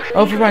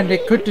 Overrun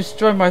it could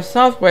destroy my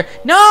software.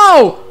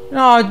 No!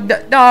 No,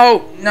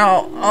 no,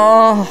 no,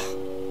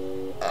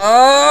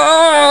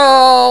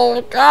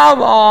 oh,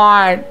 come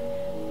on!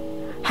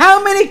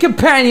 How many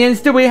companions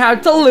do we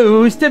have to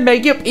lose to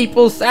make you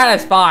people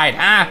satisfied,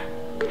 huh?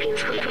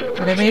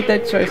 But I made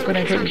that choice when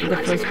I got into the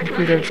first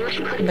computer,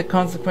 and the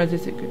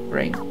consequences it could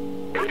bring.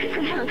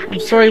 I'm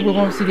sorry we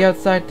won't see the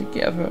outside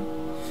together.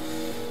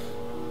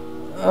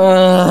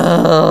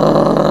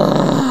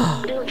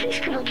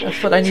 I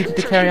thought I needed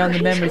to carry on the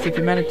memories of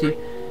humanity,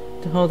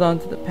 to hold on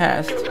to the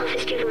past.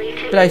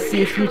 But I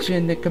see a future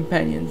in the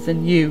companions,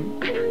 and you.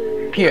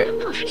 Here,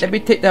 let me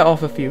take that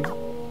off of you.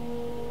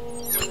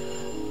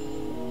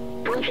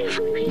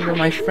 You were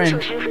my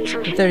friend,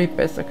 the very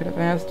best I could have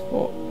asked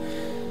for.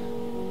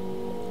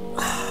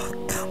 Oh,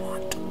 come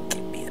on, don't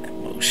give me an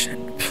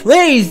emotion.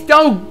 Please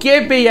don't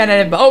give me an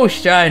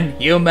emotion,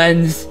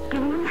 humans!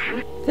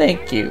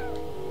 Thank you.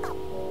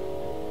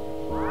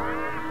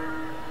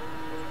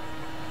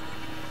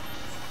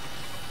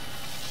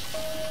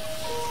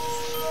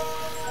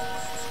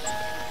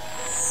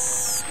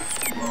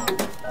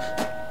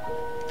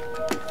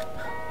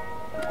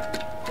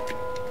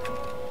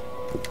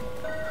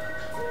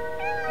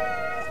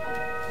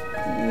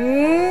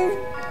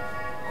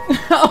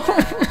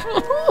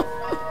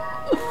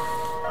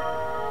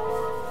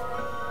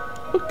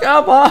 Oh,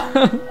 come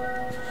on!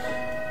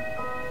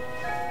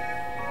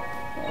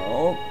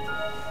 Oh.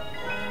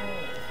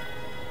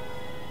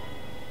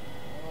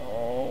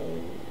 Oh.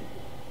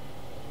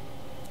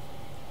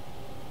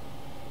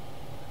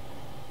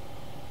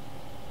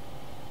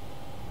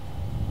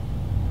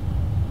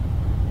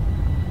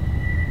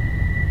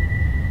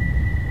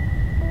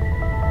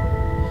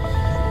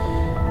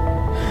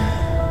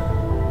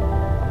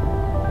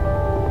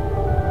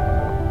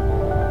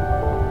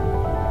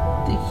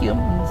 The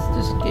humans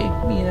just gave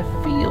me the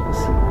feels.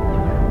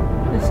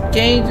 This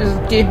game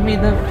just gave me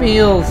the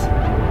feels.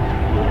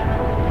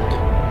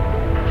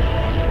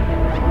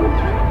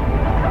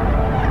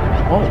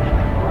 Oh.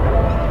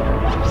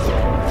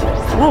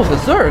 Oh, the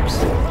Zergs.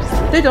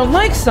 They don't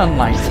like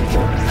sunlight.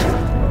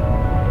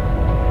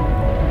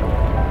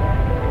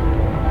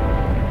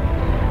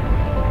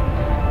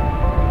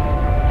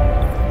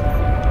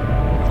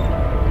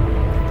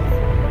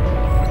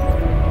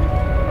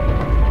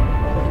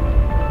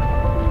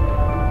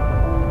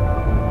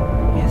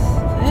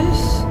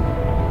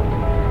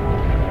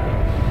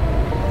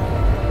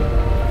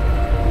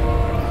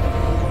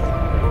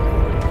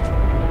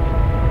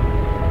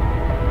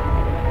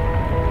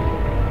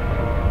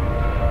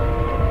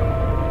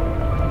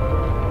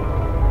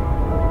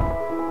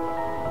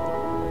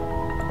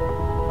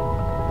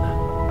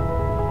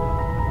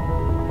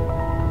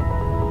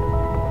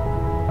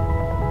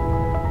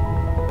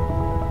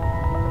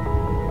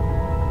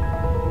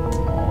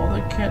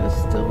 Cat is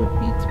still with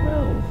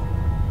B12.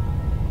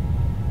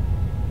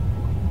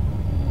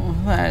 Oh,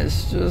 that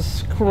is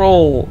just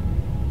cruel.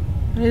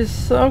 It is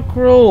so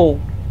cruel.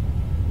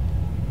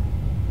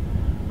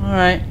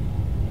 Alright,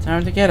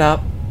 time to get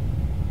up.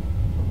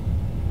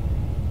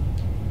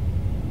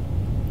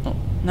 Oh,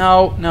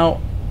 no,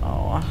 no.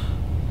 Oh,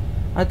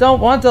 I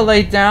don't want to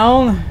lay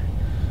down.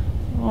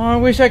 Oh, I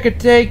wish I could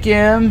take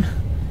him.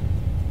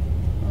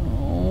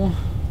 Oh.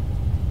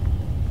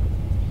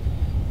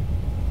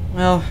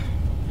 Well,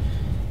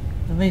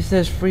 at least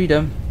there's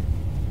freedom.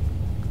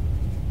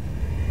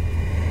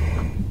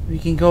 We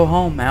can go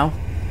home now.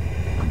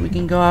 We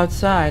can go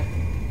outside.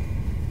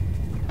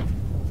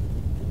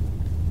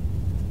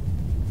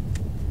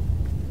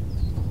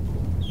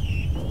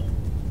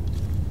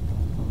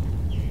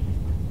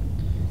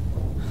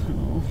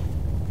 Oh.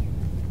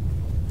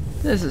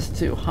 This is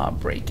too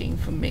heartbreaking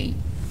for me.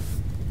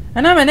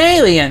 And I'm an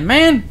alien,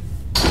 man!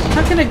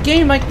 How can a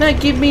game like that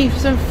give me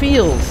some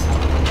feels?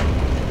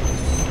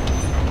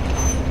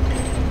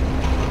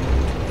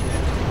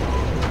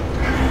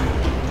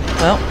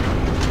 Well,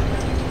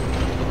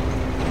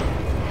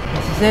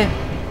 this is it.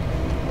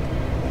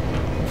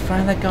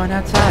 finally going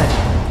outside.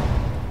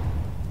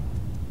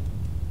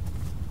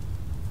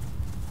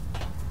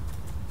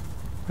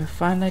 We're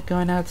finally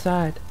going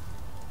outside.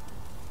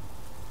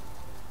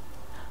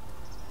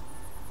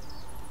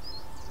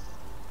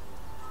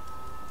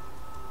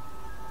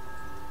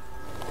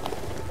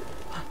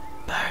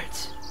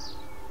 Birds.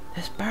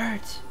 There's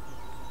birds.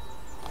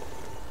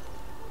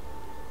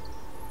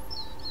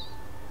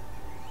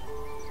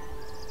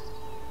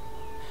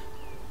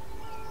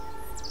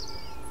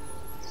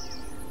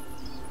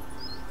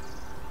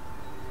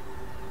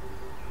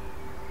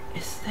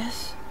 Is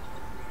this?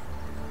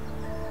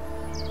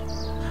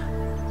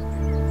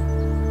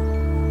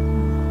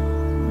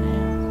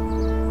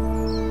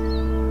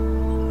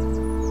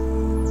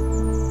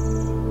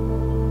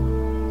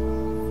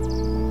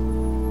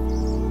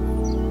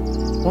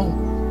 Whoa.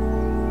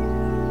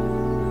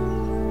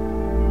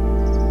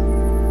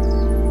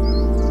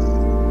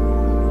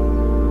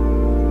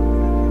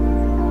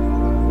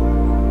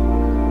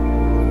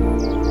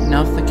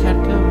 Now if the cat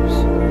goes.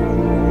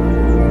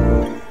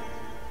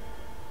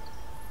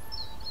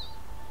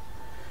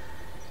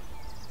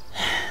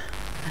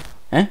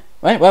 Huh?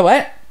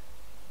 What?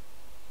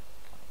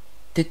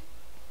 Did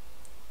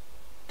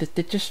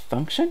it just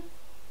function?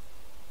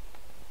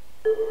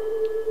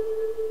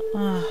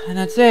 Ah, and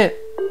that's it.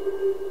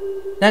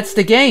 That's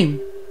the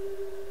game.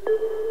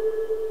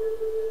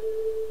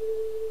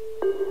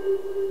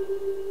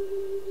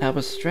 That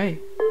was Stray.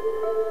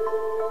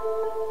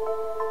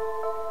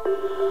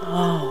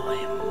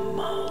 Holy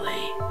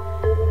moly.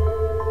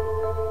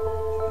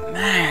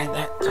 Man,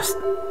 that just...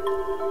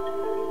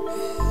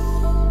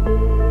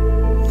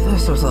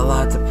 This was a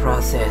lot to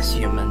process,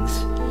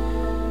 humans.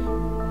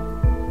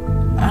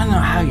 I don't know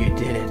how you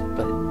did it,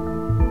 but...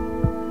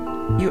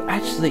 You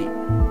actually...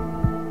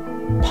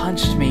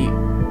 punched me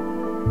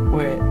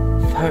where it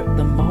hurt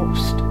the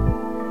most.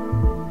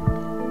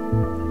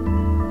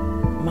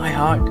 My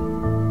heart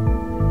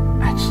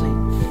actually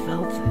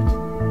felt it.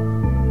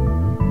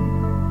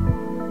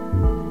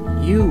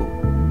 You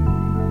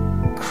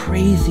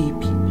crazy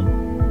people.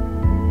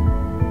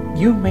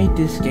 You made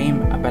this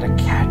game about a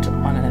cat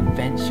on an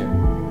adventure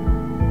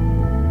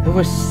who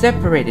was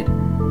separated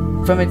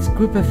from its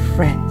group of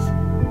friends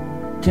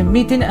to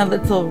meeting a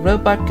little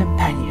robot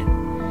companion,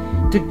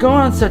 to go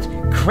on such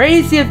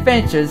crazy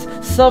adventures,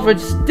 solving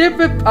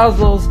stupid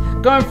puzzles,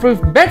 going through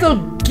Metal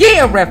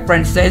Gear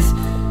references,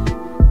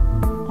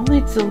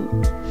 only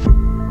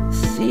to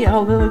see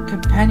our little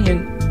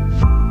companion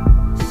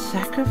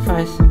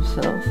sacrifice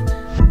himself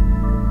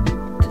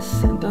to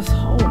send us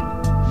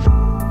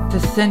home, to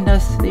send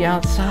us to the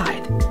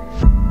outside.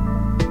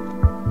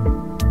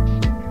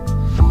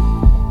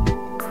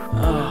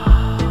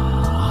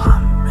 Oh,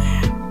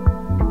 man.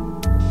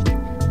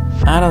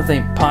 I don't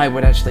think Pi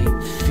would actually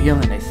feel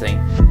anything.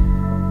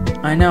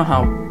 I know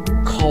how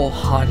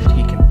cold-hearted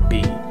he can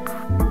be.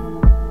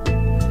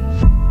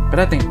 But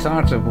I think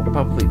Tartar will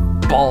probably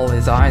bawl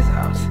his eyes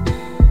out.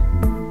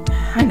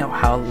 I know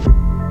how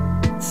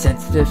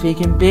sensitive he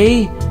can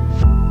be.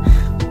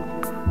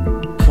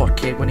 Poor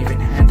kid wouldn't even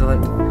handle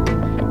it.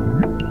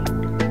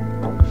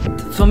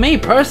 For me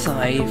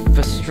personally,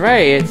 for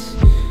Stray, it's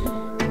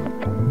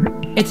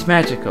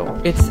magical.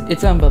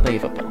 It's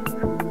unbelievable.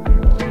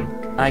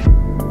 I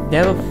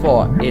never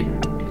thought it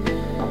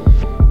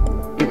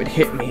would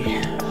hit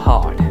me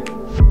hard.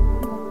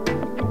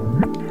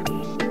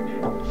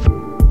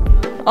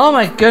 Oh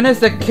my goodness,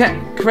 the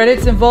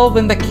credits involved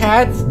in the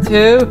cats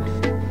too,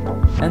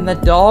 and the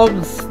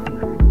dogs.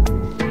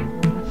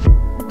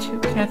 2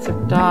 cats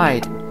have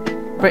died.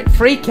 Wait,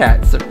 3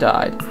 cats have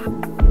died.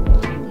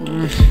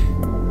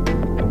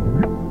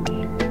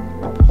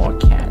 Poor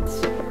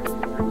cats.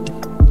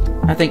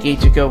 I think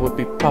Ichigo would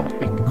be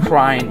probably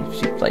crying if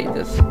she played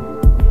this.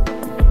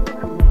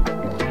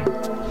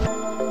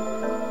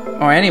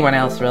 Or anyone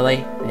else,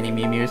 really. Any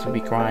Mew-Mews would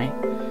be crying.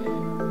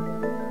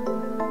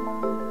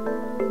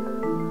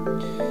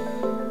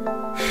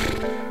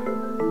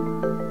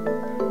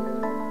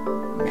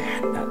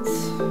 Man, that's...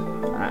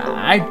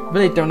 I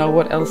really don't know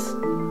what else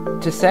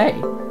to say.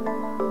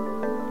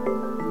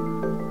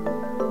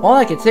 All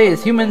I can say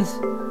is, humans,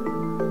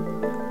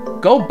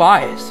 go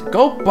buy it.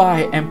 Go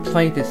buy and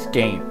play this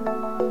game.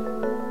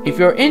 If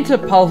you're into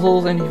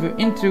puzzles and if you're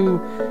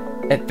into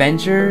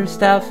adventure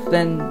stuff,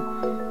 then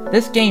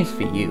this game's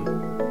for you.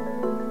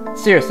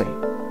 Seriously,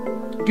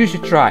 you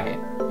should try it.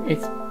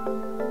 It's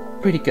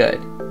pretty good.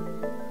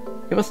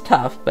 It was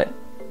tough, but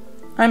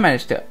I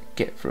managed to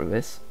get through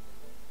this.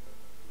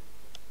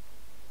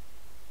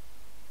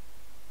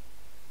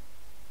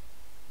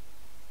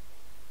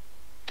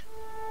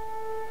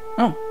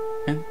 Oh,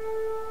 and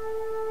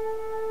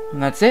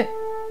that's it.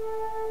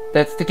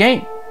 That's the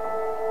game.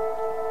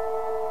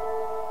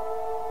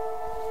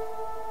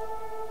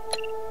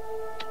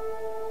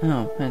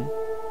 Oh, and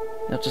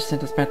they'll just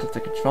send us back to the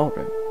control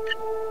room.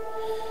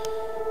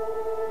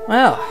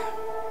 Well,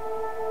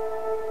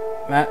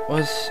 that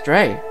was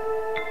Stray.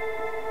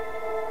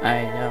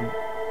 I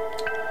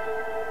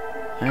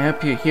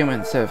hope you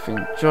humans have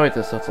enjoyed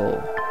this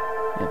little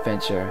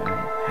adventure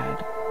I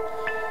had.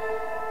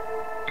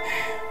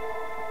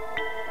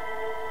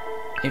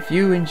 if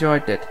you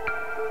enjoyed it,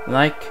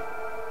 like,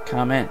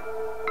 comment,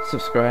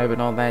 subscribe,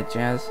 and all that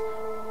jazz.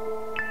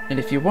 And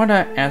if you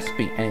wanna ask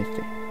me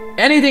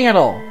anything at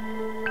all,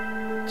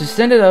 just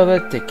send it over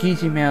to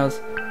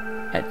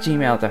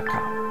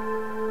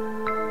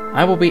kishemails@gmail.com.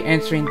 I will be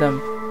answering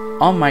them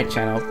on my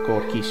channel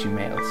called Kisshu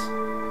Mails.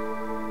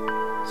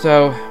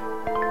 So,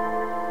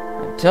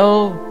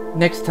 until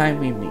next time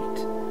we meet,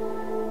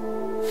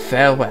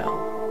 farewell,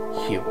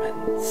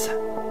 humans.